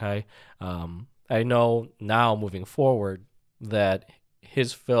Makoto Shinkai. I know now, moving forward, that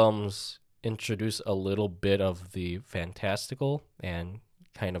his films introduce a little bit of the fantastical and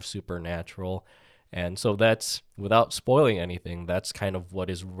kind of supernatural. And so that's, without spoiling anything, that's kind of what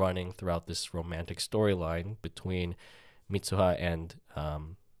is running throughout this romantic storyline between Mitsuha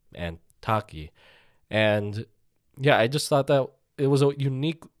and Taki. And yeah, I just thought that it was a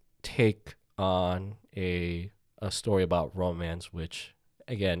unique take on a story about romance, which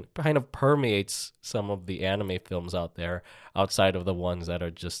again kind of permeates some of the anime films out there outside of the ones that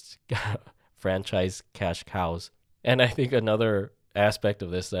are just franchise cash cows. And I think another aspect of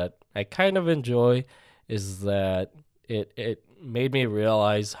this that I kind of enjoy is that it made me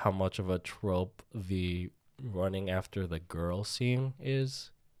realize how much of a trope the running after the girl scene is,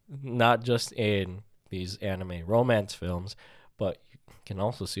 not just in these anime romance films, but you can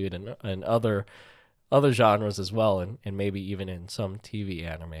also see it in other genres as well, and maybe even in some TV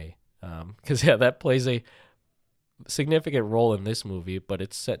anime. Because, that plays a significant role in this movie, but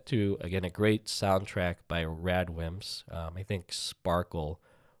it's set to, again, a great soundtrack by Radwimps. I think Sparkle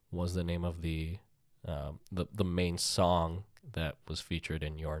was the name of the main song that was featured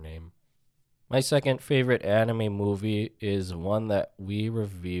in Your Name. My second favorite anime movie is one that we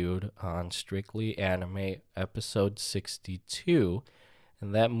reviewed on Strictly Anime episode 62,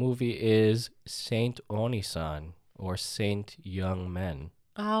 and that movie is Saint Onisan, or Saint Young Men.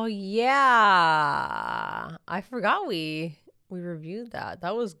 Oh, yeah. I forgot we reviewed that.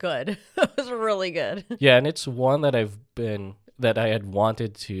 That was good. That was really good. Yeah, and it's one that I had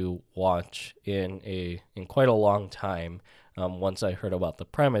wanted to watch in quite a long time, once I heard about the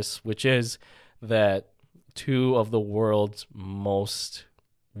premise, which is that two of the world's most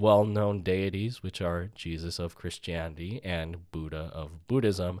well-known deities, which are Jesus of Christianity and Buddha of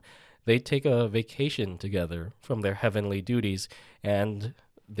Buddhism, they take a vacation together from their heavenly duties, and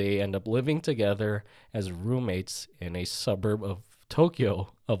they end up living together as roommates in a suburb of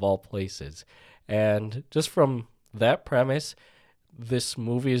Tokyo, of all places. And just from that premise, this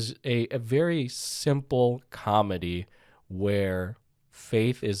movie is a very simple comedy where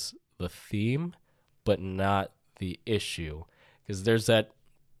faith is the theme, but not the issue. Because there's that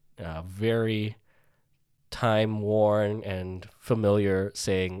very time worn and familiar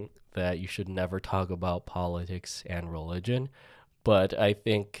saying that you should never talk about politics and religion. But I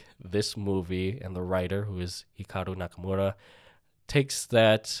think this movie and the writer, who is Hikaru Nakamura, takes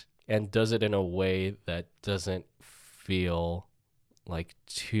that and does it in a way that doesn't feel like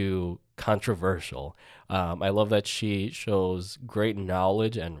too controversial. I love that she shows great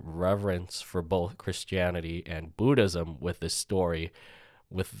knowledge and reverence for both Christianity and Buddhism with this story,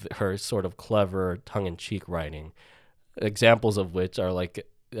 with her sort of clever tongue-in-cheek writing. Examples of which are like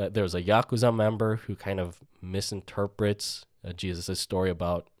there's a Yakuza member who kind of misinterprets Jesus' story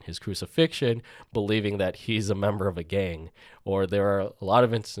about his crucifixion, believing that he's a member of a gang. Or there are a lot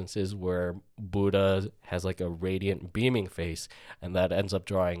of instances where Buddha has like a radiant beaming face, and that ends up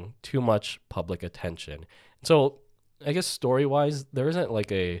drawing too much public attention. So I guess story-wise, there isn't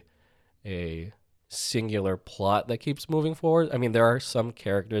like a singular plot that keeps moving forward. I mean, there are some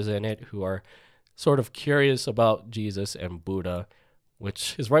characters in it who are sort of curious about Jesus and Buddha,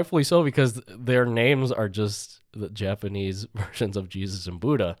 which is rightfully so because their names are just the Japanese versions of Jesus and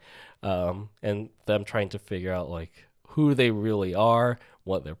Buddha, and them trying to figure out like who they really are,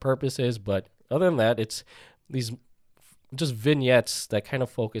 what their purpose is. But other than that, it's these just vignettes that kind of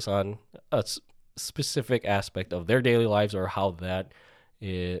focus on a specific aspect of their daily lives or how that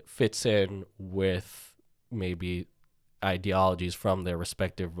it fits in with maybe ideologies from their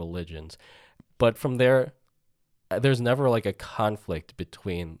respective religions. But from there, there's never like a conflict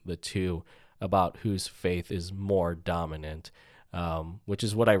between the two about whose faith is more dominant, which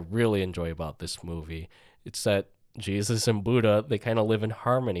is what I really enjoy about this movie. It's that Jesus and Buddha, they kind of live in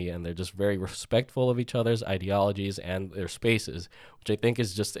harmony, and they're just very respectful of each other's ideologies and their spaces, which I think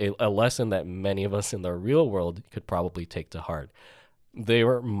is just a lesson that many of us in the real world could probably take to heart.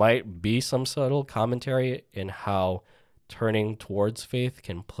 There might be some subtle commentary in how turning towards faith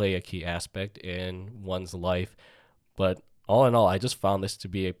can play a key aspect in one's life, but all in all, I just found this to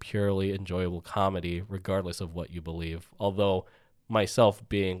be a purely enjoyable comedy, regardless of what you believe. Although myself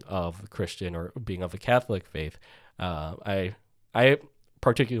being of Christian or being of a Catholic faith, I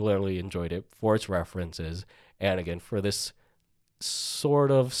particularly enjoyed it for its references, and again for this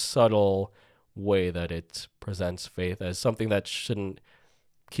sort of subtle way that it presents faith as something that shouldn't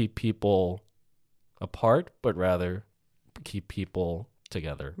keep people apart, but rather keep people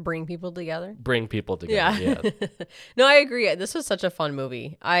together. Bring people together. Yeah. No, I agree. This was such a fun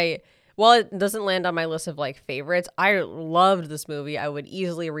movie. While it doesn't land on my list of like favorites, I loved this movie. I would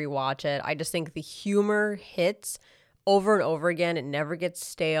easily rewatch it. I just think the humor hits over and over again. It never gets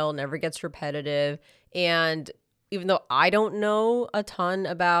stale, never gets repetitive. And even though I don't know a ton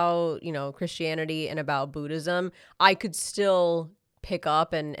about, Christianity and about Buddhism, I could still pick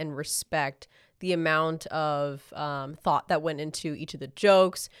up and respect the amount of thought that went into each of the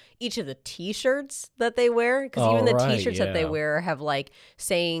jokes, each of the T-shirts that they wear. Because even the T-shirts that they wear have like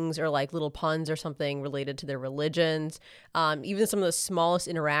sayings or like little puns or something related to their religions. Even some of the smallest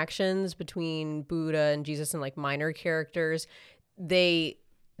interactions between Buddha and Jesus and like minor characters, they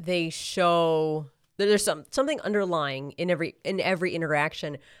show that there's something underlying in every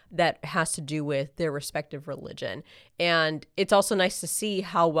interaction that has to do with their respective religion. And it's also nice to see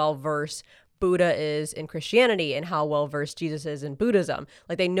how well versed Buddha is in Christianity and how well versed Jesus is in Buddhism.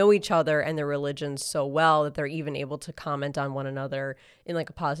 Like they know each other and their religions so well that they're even able to comment on one another in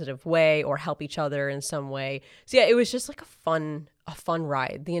like a positive way or help each other in some way. So yeah, it was just like a fun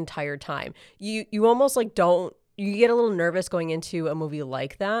ride the entire time. You almost like you get a little nervous going into a movie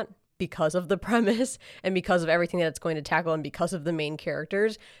like that because of the premise and because of everything that it's going to tackle and because of the main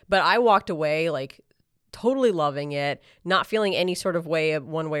characters. But I walked away like totally loving it, not feeling any sort of way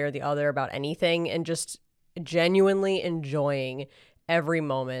one way or the other about anything, and just genuinely enjoying every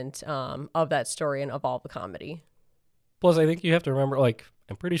moment of that story and of all the comedy. Plus, I think you have to remember, like,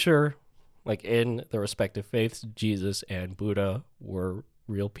 I'm pretty sure, like, in the respective faiths, Jesus and Buddha were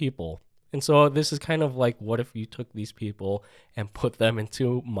real people. And so this is kind of like, what if you took these people and put them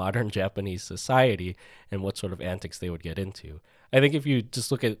into modern Japanese society and what sort of antics they would get into? I think if you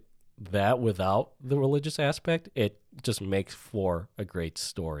just look at that without the religious aspect, it just makes for a great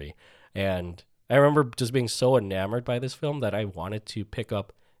story. And I remember just being so enamored by this film that I wanted to pick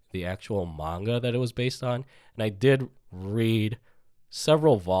up the actual manga that it was based on. And I did read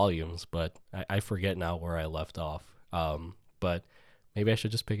several volumes, but I forget now where I left off. But maybe I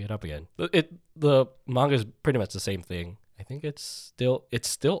should just pick it up again. The manga is pretty much the same thing. I think it's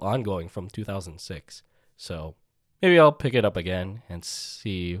still ongoing from 2006. So maybe I'll pick it up again and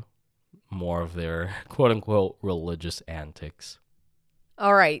see more of their quote unquote religious antics.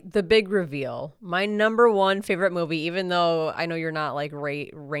 All right, the big reveal. My number one favorite movie, even though I know you're not like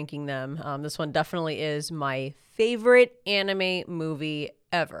ranking them, this one definitely is my favorite anime movie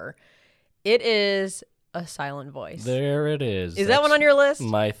ever. It is A Silent Voice. There it is. Is that one on your list?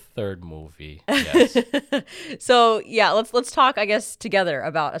 My third movie. Yes. So yeah, let's talk, I guess, together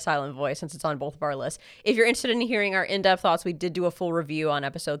about A Silent Voice since it's on both of our lists. If you're interested in hearing our in-depth thoughts, we did do a full review on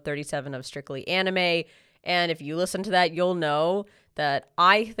episode 37 of Strictly Anime. And if you listen to that, you'll know that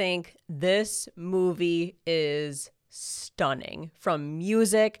I think this movie is stunning, from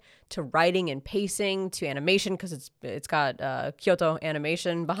music to writing and pacing to animation, because it's got Kyoto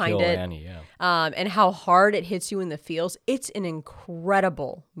Animation behind it. Annie, yeah. And how hard it hits you in the feels. It's an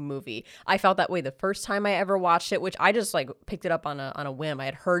incredible movie. I felt that way the first time I ever watched it, which I just like picked it up on a whim. I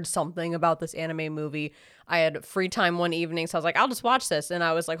had heard something about this anime movie. I had free time one evening, so I was like, I'll just watch this. And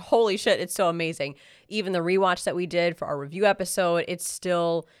I was like, holy shit, it's so amazing. Even the rewatch that we did for our review episode, it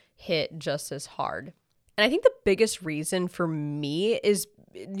still hit just as hard. And I think the biggest reason for me is,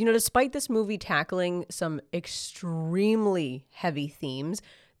 despite this movie tackling some extremely heavy themes,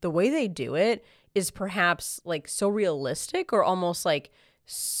 the way they do it is perhaps like so realistic, or almost like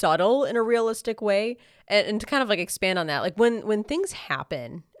subtle in a realistic way. And to kind of like expand on that, like when things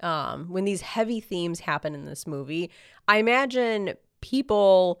happen, when these heavy themes happen in this movie, I imagine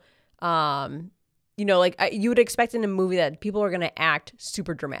people, you would expect in a movie that people are going to act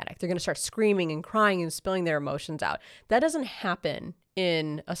super dramatic. They're going to start screaming and crying and spilling their emotions out. That doesn't happen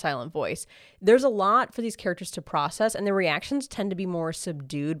in A Silent Voice. There's a lot for these characters to process, and their reactions tend to be more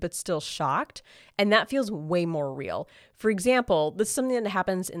subdued but still shocked, and that feels way more real. For example, this is something that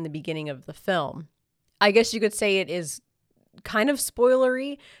happens in the beginning of the film. I guess you could say it is kind of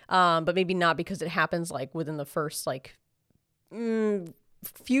spoilery, but maybe not, because it happens like within the first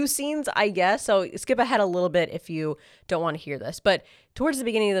few scenes, I guess. So skip ahead a little bit if you don't want to hear this. But towards the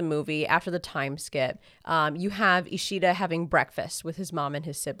beginning of the movie, after the time skip, you have Ishida having breakfast with his mom and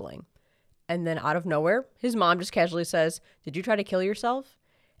his sibling. And then out of nowhere, his mom just casually says, "Did you try to kill yourself?"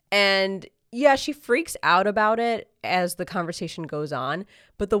 And yeah, she freaks out about it as the conversation goes on,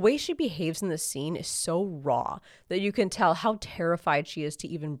 but the way she behaves in the scene is so raw that you can tell how terrified she is to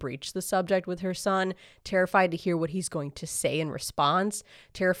even breach the subject with her son, terrified to hear what he's going to say in response,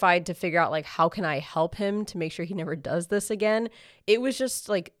 terrified to figure out, like, how can I help him to make sure he never does this again? It was just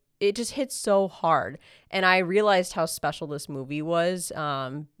like, it just hit so hard. And I realized how special this movie was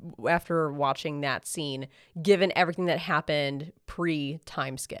after watching that scene, given everything that happened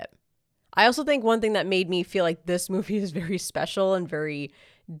pre-time skip. I also think one thing that made me feel like this movie is very special and very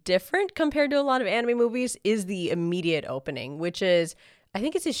different compared to a lot of anime movies is the immediate opening, which is, I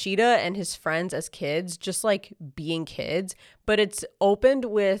think it's Ishida and his friends as kids, just like being kids, but it's opened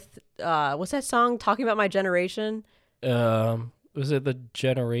with, what's that song, Talking About My Generation? Was it the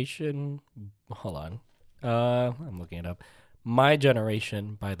Generation? Hold on. I'm looking it up. My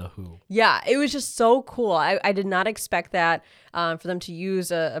Generation by The Who. Yeah, it was just so cool. I did not expect that, for them to use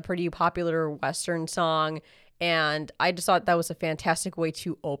a pretty popular Western song. And I just thought that was a fantastic way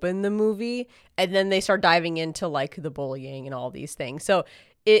to open the movie. And then they start diving into like the bullying and all these things. So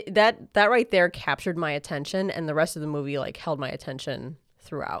that right there captured my attention, and the rest of the movie like held my attention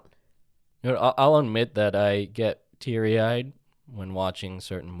throughout. I'll admit that I get teary-eyed when watching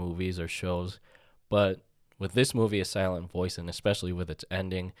certain movies or shows, but with this movie, A Silent Voice, and especially with its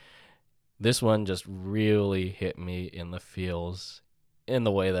ending, this one just really hit me in the feels in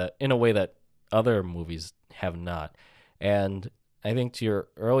a way that other movies have not. And I think to your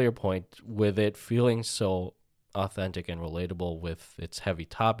earlier point, with it feeling so authentic and relatable with its heavy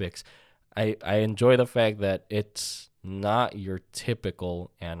topics, I enjoy the fact that it's not your typical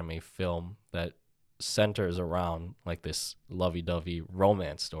anime film that centers around like this lovey-dovey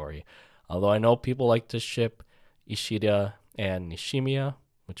romance story. Although I know people like to ship Ishida and Nishimiya,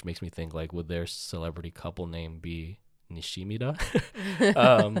 which makes me think, like, would their celebrity couple name be Nishimida?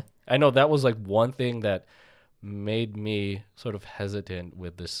 I know that was like one thing that made me sort of hesitant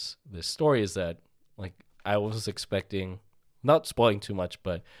with this story, is that like I was expecting, not spoiling too much,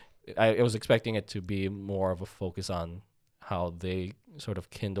 but I was expecting it to be more of a focus on how they sort of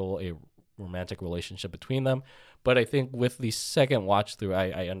kindle a romantic relationship between them. But I think with the second watch through,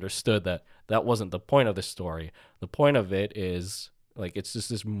 I understood that wasn't the point of the story. The point of it is Like, it's just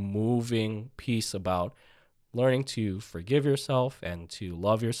this moving piece about learning to forgive yourself and to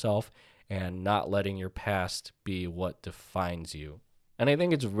love yourself and not letting your past be what defines you. And I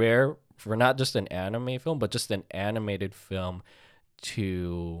think it's rare for not just an anime film, but just an animated film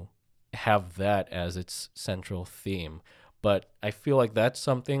to have that as its central theme. But I feel like that's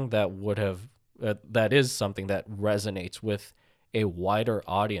something that that is something that resonates with a wider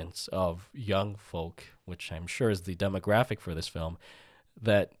audience of young folk, which I'm sure is the demographic for this film,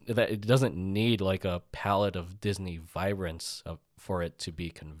 that it doesn't need like a palette of Disney vibrance for it to be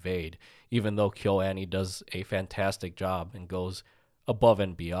conveyed, even though KyoAni does a fantastic job and goes above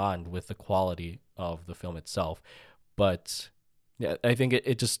and beyond with the quality of the film itself. But yeah, I think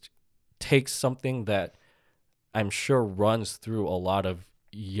it just takes something that I'm sure runs through a lot of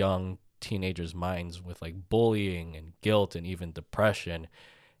young teenagers' minds with like bullying and guilt and even depression,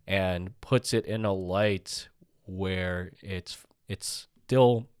 and puts it in a light where it's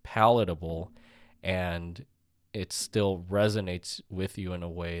still palatable and it still resonates with you in a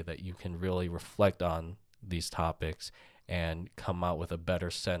way that you can really reflect on these topics and come out with a better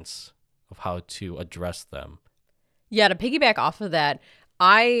sense of how to address them. Yeah, to piggyback off of that,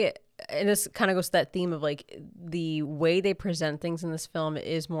 and this kind of goes to that theme of like the way they present things in this film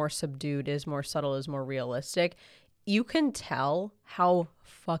is more subdued, is more subtle, is more realistic. You can tell how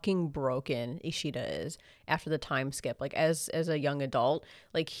fucking broken Ishida is after the time skip. Like as a young adult,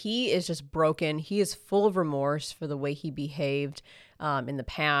 like he is just broken. He is full of remorse for the way he behaved in the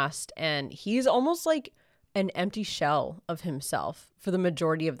past, and he's almost like an empty shell of himself for the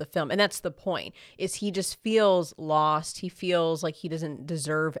majority of the film. And that's the point, is he just feels lost. He feels like he doesn't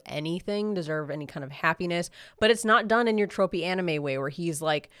deserve any kind of happiness. But it's not done in your tropey anime way where he's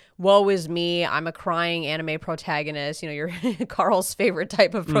like, woe is me, I'm a crying anime protagonist. You know, you're Carl's favorite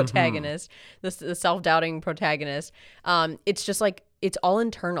type of protagonist, the self-doubting protagonist. It's just like, it's all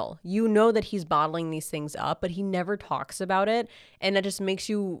internal. You know that he's bottling these things up, but he never talks about it. And that just makes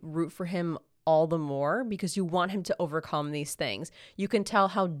you root for him all the more because you want him to overcome these things. You can tell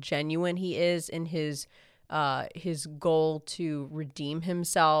how genuine he is in his goal to redeem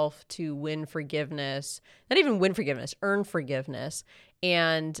himself, to win forgiveness, not even win forgiveness, earn forgiveness.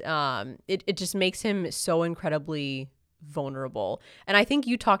 And it just makes him so incredibly vulnerable. And I think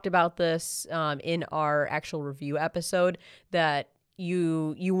you talked about this in our actual review episode, that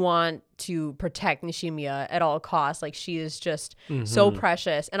you want to protect Nishimiya at all costs. Like, she is just so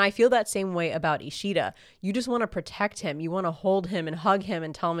precious. And I feel that same way about Ishida. You just want to protect him. You want to hold him and hug him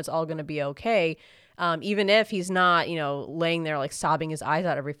and tell him it's all going to be okay. Even if he's not, laying there like sobbing his eyes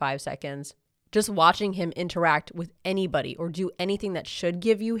out every 5 seconds. Just watching him interact with anybody or do anything that should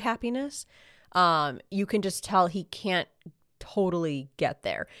give you happiness, you can just tell he can't totally get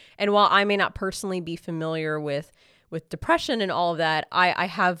there. And while I may not personally be familiar with depression and all of that, I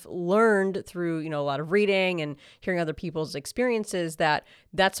have learned through, a lot of reading and hearing other people's experiences that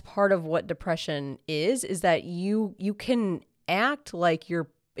that's part of what depression is that you can act like you're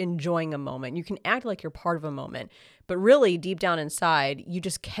enjoying a moment. You can act like you're part of a moment, but really deep down inside, you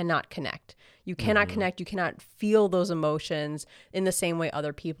just cannot connect. You cannot connect. You cannot feel those emotions in the same way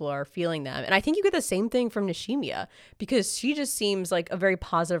other people are feeling them. And I think you get the same thing from Nishimiya, because she just seems like a very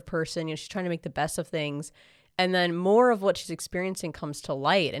positive person. She's trying to make the best of things. And then more of what she's experiencing comes to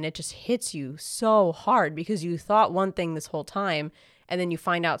light, and it just hits you so hard because you thought one thing this whole time, and then you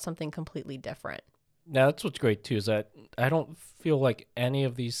find out something completely different. Now, that's what's great, too, is that I don't feel like any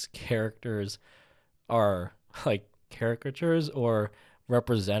of these characters are, like, caricatures or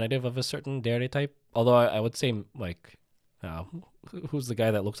representative of a certain deity type. Although I would say, like, who's the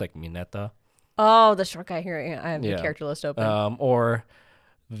guy that looks like Mineta? Oh, the short guy here. I have the character list open. Or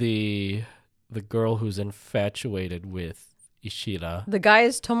the girl who's infatuated with Ishida. The guy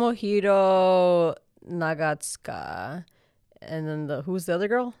is Tomohiro Nagatsuka. And then who's the other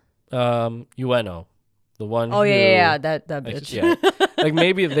girl? Ueno. The one that bitch. Yeah. Like,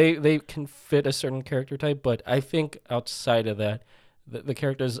 maybe they can fit a certain character type, but I think outside of that, the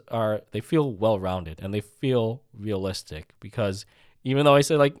characters they feel well-rounded and they feel realistic, because even though I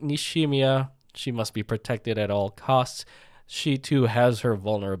said, like, Nishimiya, she must be protected at all costs, she too has her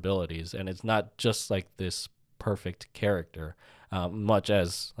vulnerabilities, and it's not just like this perfect character. Much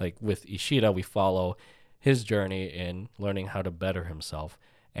as, like, with Ishida, we follow his journey in learning how to better himself.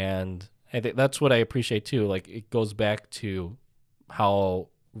 And I think that's what I appreciate too. Like, it goes back to how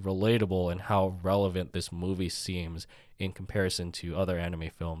relatable and how relevant this movie seems in comparison to other anime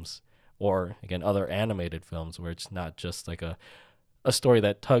films, or again, other animated films, where it's not just like a story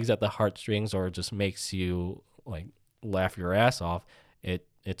that tugs at the heartstrings or just makes you like laugh your ass off.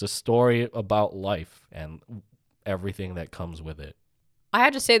 It's a story about life and everything that comes with it. I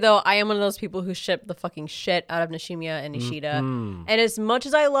have to say, though, I am one of those people who ship the fucking shit out of Nishimiya and Ishida. And as much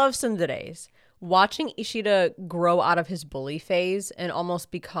as I love Tsundere, watching Ishida grow out of his bully phase and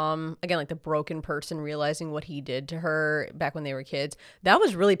almost become, again, like the broken person, realizing what he did to her back when they were kids, that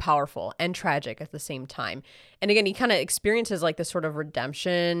was really powerful and tragic at the same time. And again, he kind of experiences like this sort of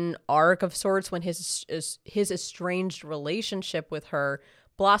redemption arc of sorts when his estranged relationship with her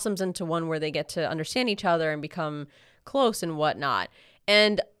blossoms into one where they get to understand each other and become close and whatnot.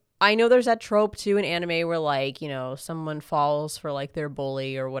 And I know there's that trope too in anime where like, you know, someone falls for like their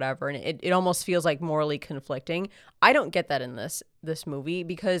bully or whatever, and it almost feels like morally conflicting. I don't get that in this movie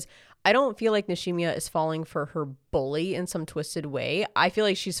because I don't feel like Nishimiya is falling for her bully in some twisted way. I feel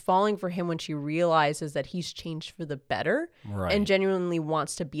like she's falling for him when she realizes that he's changed for the better and genuinely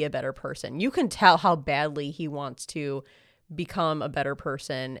wants to be a better person. You can tell how badly he wants to become a better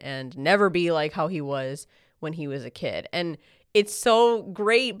person and never be like how he was when he was a kid. And it's so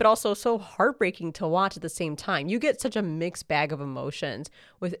great, but also so heartbreaking to watch at the same time. You get such a mixed bag of emotions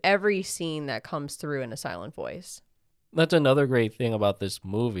with every scene that comes through in A Silent Voice. That's another great thing about this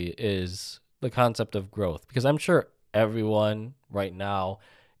movie is the concept of growth, because I'm sure everyone right now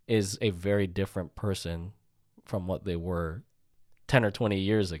is a very different person from what they were 10 or 20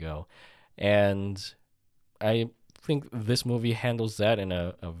 years ago. And I think this movie handles that in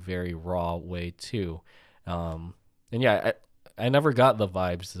a very raw way too. And yeah, I never got the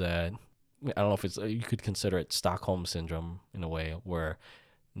vibes that, I don't know if you could consider it Stockholm Syndrome in a way, where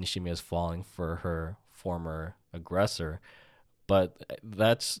Nishimiya is falling for her former aggressor. But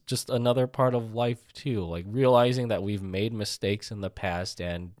that's just another part of life too, like realizing that we've made mistakes in the past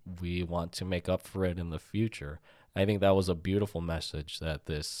and we want to make up for it in the future. I think that was a beautiful message that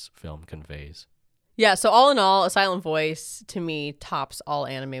this film conveys. Yeah, so all in all, A Silent Voice to me tops all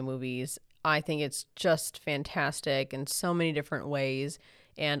anime movies. I think it's just fantastic in so many different ways,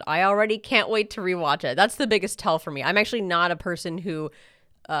 and I already can't wait to rewatch it. That's the biggest tell for me. I'm actually not a person who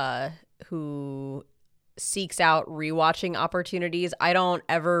seeks out rewatching opportunities. I don't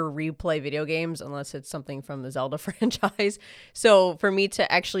ever replay video games unless it's something from the Zelda franchise. So for me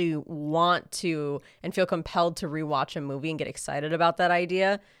to actually want to and feel compelled to rewatch a movie and get excited about that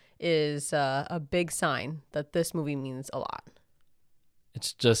idea is a big sign that this movie means a lot.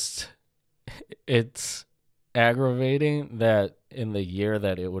 It's aggravating that in the year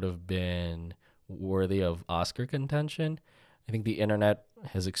that it would have been worthy of Oscar contention, I think the internet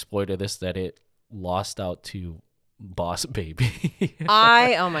has exploited this, that it lost out to Boss Baby.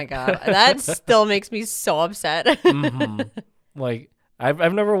 Oh my God, that still makes me so upset. Mm-hmm. Like,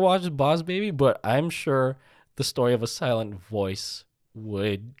 I've never watched Boss Baby, but I'm sure the story of A Silent Voice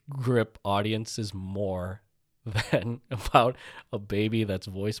would grip audiences more than about a baby that's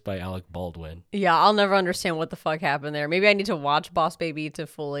voiced by Alec Baldwin. Yeah, I'll never understand what the fuck happened there. Maybe I need to watch Boss Baby to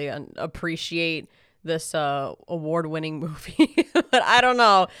fully appreciate this award-winning movie. But I don't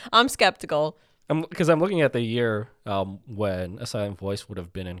know. I'm skeptical. Because I'm looking at the year when A Silent Voice would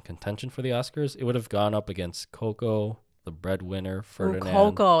have been in contention for the Oscars. It would have gone up against Coco, The Breadwinner, Ferdinand.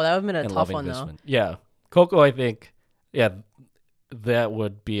 Coco, that would have been a tough Loving one, Visman. though. Yeah, Coco, I think, that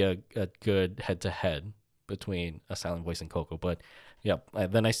would be a good head-to-head between A Silent Voice and Coco. But yeah,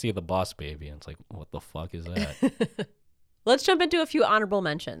 then I see The Boss Baby and it's like, what the fuck is that? Let's jump into a few honorable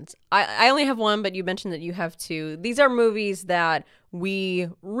mentions. I only have one, but you mentioned that you have two. These are movies that we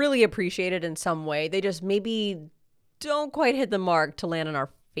really appreciated in some way. They just maybe don't quite hit the mark to land on our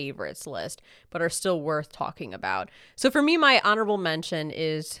favorites list, but are still worth talking about. So for me, my honorable mention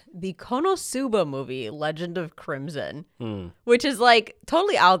is the Konosuba movie, Legend of Crimson, which is like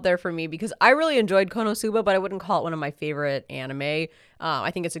totally out there for me because I really enjoyed Konosuba, but I wouldn't call it one of my favorite anime.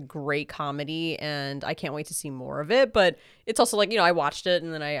 I think it's a great comedy and I can't wait to see more of it. But it's also like, you know, I watched it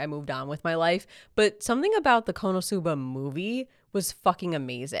and then I moved on with my life. But something about the Konosuba movie was fucking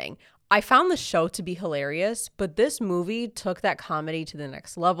amazing. I found the show to be hilarious, but this movie took that comedy to the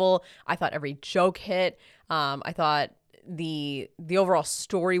next level. I thought every joke hit. I thought the overall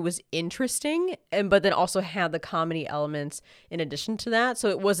story was interesting, but then also had the comedy elements in addition to that. So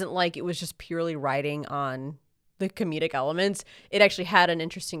it wasn't like it was just purely riding on the comedic elements. It actually had an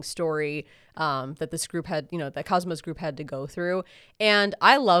interesting story that this group had, you know, that Cosmos group had to go through. And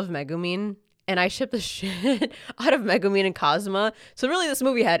I love Megumin. And I ship the shit out of Megumin and Kazuma. So really, this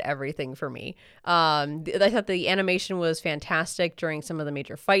movie had everything for me. I thought the animation was fantastic during some of the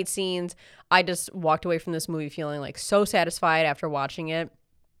major fight scenes. I just walked away from this movie feeling like so satisfied after watching it.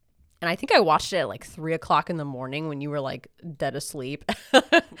 And I think I watched it at like 3 o'clock in the morning when you were like dead asleep.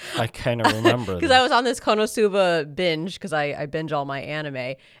 I kind of remember Because I was on this Konosuba binge because I binge all my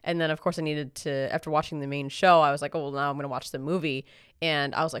anime. And then, of course, I needed to, after watching the main show, I was like, oh, well, now I'm going to watch the movie.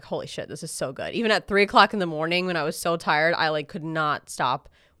 And I was like, holy shit, this is so good. Even at 3 o'clock in the morning when I was so tired, I like could not stop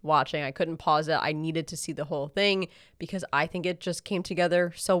watching. I couldn't pause it. I needed to see the whole thing because I think it just came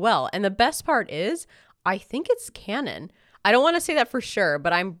together so well. And the best part is, I think it's canon. I don't want to say that for sure,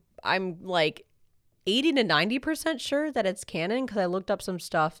 but I'm like 80 to 90% sure that it's canon because I looked up some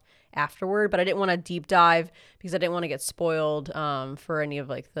stuff afterward, but I didn't want to deep dive because I didn't want to get spoiled for any of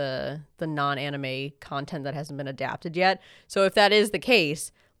like the non-anime content that hasn't been adapted yet. So if that is the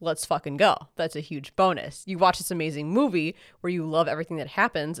case, let's fucking go. That's a huge bonus. You watch this amazing movie where you love everything that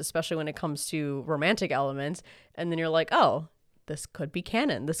happens, especially when it comes to romantic elements, and then you're like, oh, this could be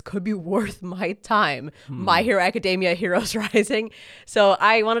canon. This could be worth my time. My Hero Academia, Heroes Rising. So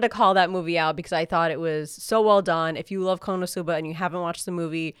I wanted to call that movie out because I thought it was so well done. If you love Konosuba and you haven't watched the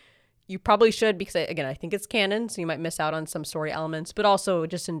movie, you probably should because, again, I think it's canon, so you might miss out on some story elements. But also,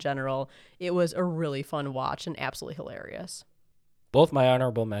 just in general, it was a really fun watch and absolutely hilarious. Both my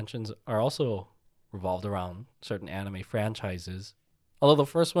honorable mentions are also revolved around certain anime franchises. Although the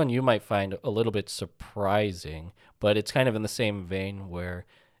first one you might find a little bit surprising, but it's kind of in the same vein where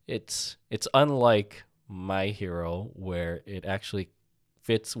it's unlike My Hero, where it actually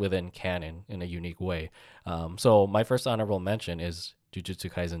fits within canon in a unique way. So my first honorable mention is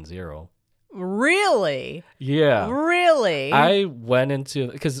Jujutsu Kaisen 0. Really? Yeah. Really? I went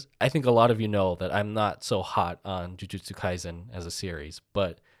into, because I think a lot of you know that I'm not so hot on Jujutsu Kaisen as a series,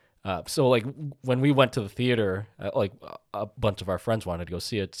 but so like when we went to the theater, like a bunch of our friends wanted to go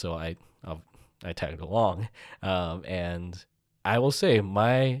see it, so I tagged along, and I will say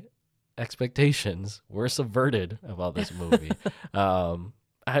my expectations were subverted about this movie.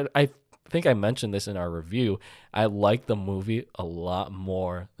 I think I mentioned this in our review. I like the movie a lot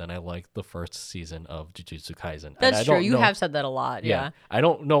more than I like the first season of Jujutsu Kaisen. That's true. You have said that a lot. Yeah. I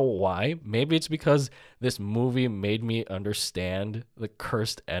don't know why. Maybe it's because this movie made me understand the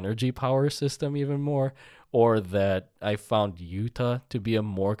cursed energy power system even more, or that I found Yuta to be a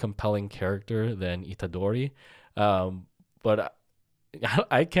more compelling character than Itadori. But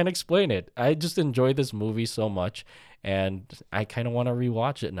I can't explain it. I just enjoyed this movie so much, and I kind of want to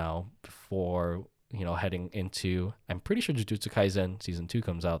rewatch it now before, heading into, I'm pretty sure Jujutsu Kaisen Season 2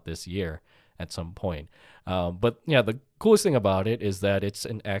 comes out this year at some point. But yeah, the coolest thing about it is that it's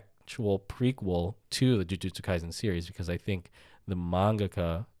an actual prequel to the Jujutsu Kaisen series, because I think the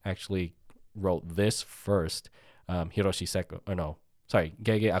mangaka actually wrote this first. Gege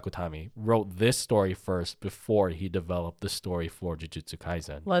Akutami wrote this story first before he developed the story for Jujutsu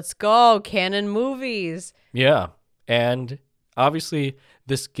Kaisen. Let's go, canon movies. Yeah, and obviously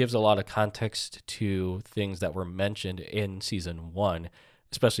this gives a lot of context to things that were mentioned in Season 1,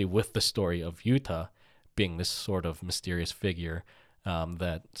 especially with the story of Yuta being this sort of mysterious figure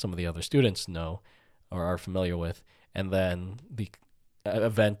that some of the other students know or are familiar with. And then the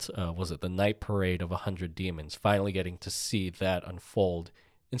event, was it the Night Parade of 100 Demons, finally getting to see that unfold.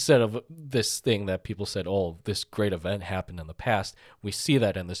 Instead of this thing that people said, oh, this great event happened in the past, we see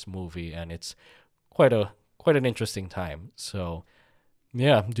that in this movie, and it's quite an interesting time. So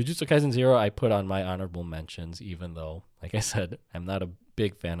yeah, Jujutsu Kaisen 0 I put on my honorable mentions, even though, like I said, I'm not a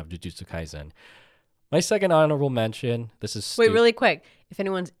big fan of Jujutsu Kaisen. My second honorable mention, this is... Wait, really quick. If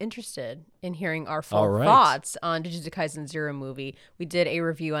anyone's interested in hearing our full thoughts on Jujutsu Kaisen 0 movie, we did a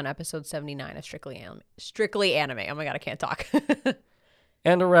review on episode 79 of Strictly Anime. Oh my god, I can't talk.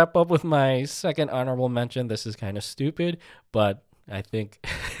 And to wrap up with my second honorable mention, this is kind of stupid, but I think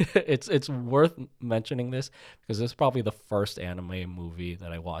it's worth mentioning this because this is probably the first anime movie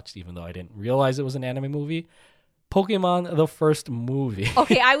that I watched, even though I didn't realize it was an anime movie. Pokemon, the first movie.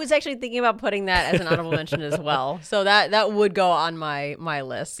 Okay, I was actually thinking about putting that as an honorable mention as well. So that would go on my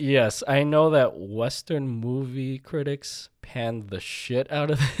list. Yes, I know that Western movie critics panned the shit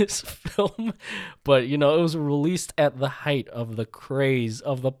out of this film, but it was released at the height of the craze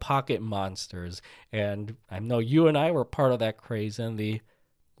of the pocket monsters, and I know you and I were part of that craze in the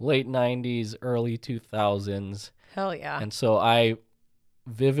late 90s, early 2000s. Hell yeah. And so I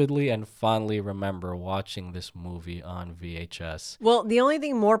vividly and fondly remember watching this movie on VHS. Well, the only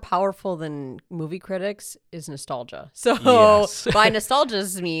thing more powerful than movie critics is nostalgia. So yes. By nostalgia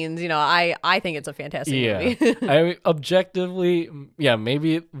means, I think it's a fantastic movie. I objectively,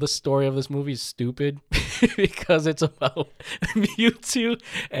 maybe the story of this movie is stupid because it's about Mewtwo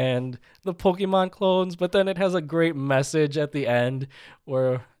and the Pokemon clones, but then it has a great message at the end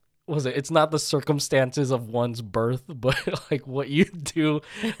where was it? It's not the circumstances of one's birth, but like what you do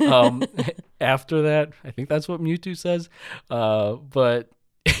after that. I think that's what Mewtwo says. But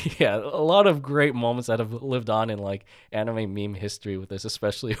yeah, a lot of great moments that have lived on in like anime meme history with this,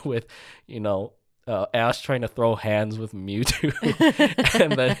 especially with, Ash trying to throw hands with Mewtwo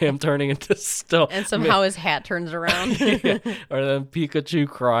and then him turning into stone. And somehow his hat turns around. Yeah. Or then Pikachu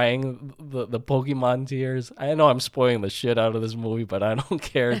crying, the Pokemon tears. I know I'm spoiling the shit out of this movie, but I don't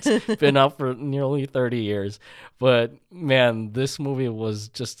care. It's been out for nearly 30 years. But man, this movie was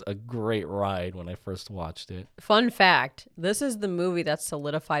just a great ride when I first watched it. Fun fact, this is the movie that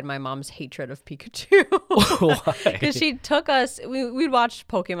solidified my mom's hatred of Pikachu. Why? Because she took us, we'd watched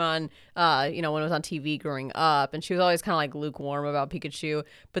Pokemon, when it was on TV growing up, and she was always kind of like lukewarm about Pikachu.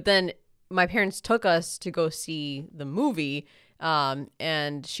 But then my parents took us to go see the movie,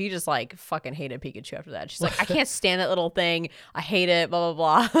 and she just like fucking hated Pikachu after that. She's like, I can't stand that little thing. I hate it, blah,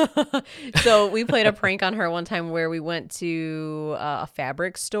 blah, blah. So we played a prank on her one time where we went to a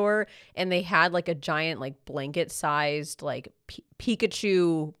fabric store, and they had like a giant like blanket sized like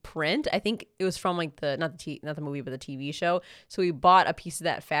Pikachu print. I think it was from like not the movie, but the TV show. So we bought a piece of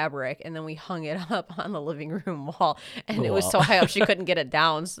that fabric and then we hung it up on the living room wall, and it was so high up she couldn't get it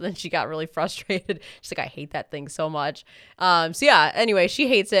down. So then she got really frustrated. She's like, I hate that thing so much. So yeah, anyway, she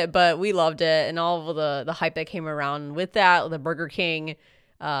hates it, but we loved it, and all of the hype that came around with that, the Burger King,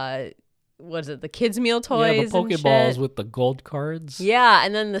 was it the kids meal toys? Yeah, the Pokeballs with the gold cards. Yeah,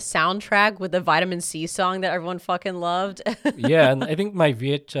 and then the soundtrack with the Vitamin C song that everyone fucking loved. Yeah, and I think my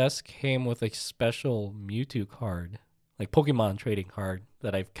VHS came with a special Mewtwo card, like Pokemon trading card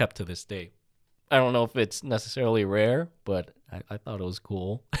that I've kept to this day. I don't know if it's necessarily rare, but I thought it was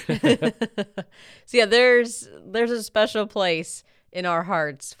cool. So yeah, there's a special place in our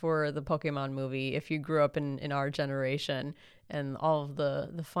hearts for the Pokemon movie if you grew up in our generation, and all of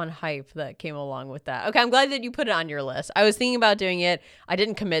the fun hype that came along with that. Okay, I'm glad that you put it on your list. I was thinking about doing it. I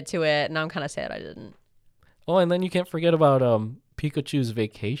didn't commit to it, and I'm kind of sad I didn't. Oh, and then you can't forget about Pikachu's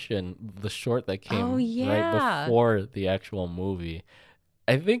Vacation, the short that came right before the actual movie.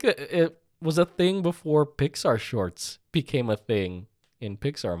 I think it was a thing before Pixar shorts became a thing in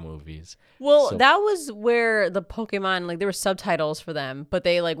Pixar movies. Well, that was where the Pokemon, like, there were subtitles for them, but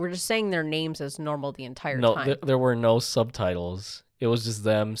they like were just saying their names as normal the entire time. No, there were no subtitles. It was just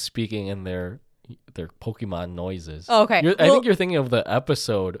them speaking in their Pokemon noises. Oh, okay. I think you're thinking of the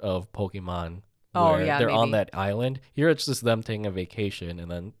episode of Pokemon where they're maybe on that island. Here it's just them taking a vacation,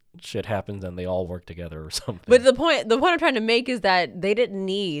 and then shit happens and they all work together or something. But the point I'm trying to make is that they didn't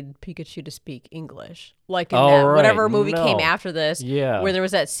need Pikachu to speak English. Like in whatever movie came after this, where there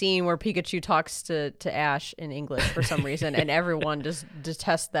was that scene where Pikachu talks to Ash in English for some reason, and everyone just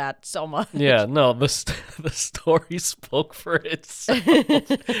detests that so much. Yeah, no, the story spoke for itself.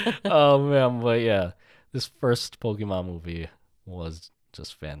 Oh man, but yeah, this first Pokemon movie was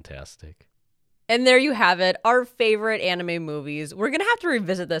just fantastic. And there you have it, our favorite anime movies. We're going to have to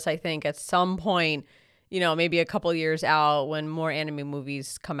revisit this, I think, at some point, maybe a couple years out when more anime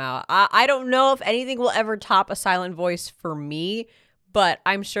movies come out. I don't know if anything will ever top A Silent Voice for me, but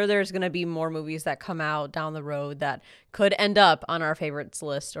I'm sure there's going to be more movies that come out down the road that could end up on our favorites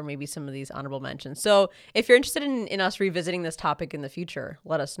list, or maybe some of these honorable mentions. So if you're interested in us revisiting this topic in the future,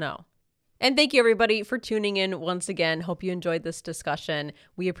 let us know. And thank you, everybody, for tuning in once again. Hope you enjoyed this discussion.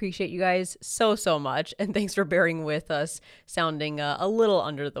 We appreciate you guys so, so much. And thanks for bearing with us sounding a little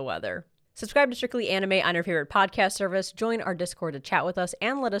under the weather. Subscribe to Strictly Anime on your favorite podcast service. Join our Discord to chat with us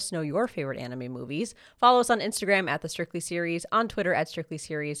and let us know your favorite anime movies. Follow us on Instagram at The Strictly Series, on Twitter at Strictly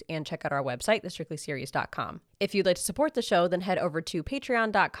Series, and check out our website, thestrictlyseries.com. If you'd like to support the show, then head over to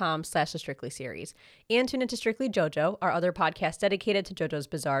patreon.com/The Strictly Series. And tune into Strictly JoJo, our other podcast dedicated to JoJo's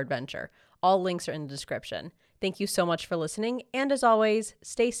Bizarre Adventure. All links are in the description. Thank you so much for listening. And as always,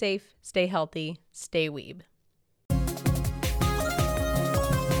 stay safe, stay healthy, stay weeb.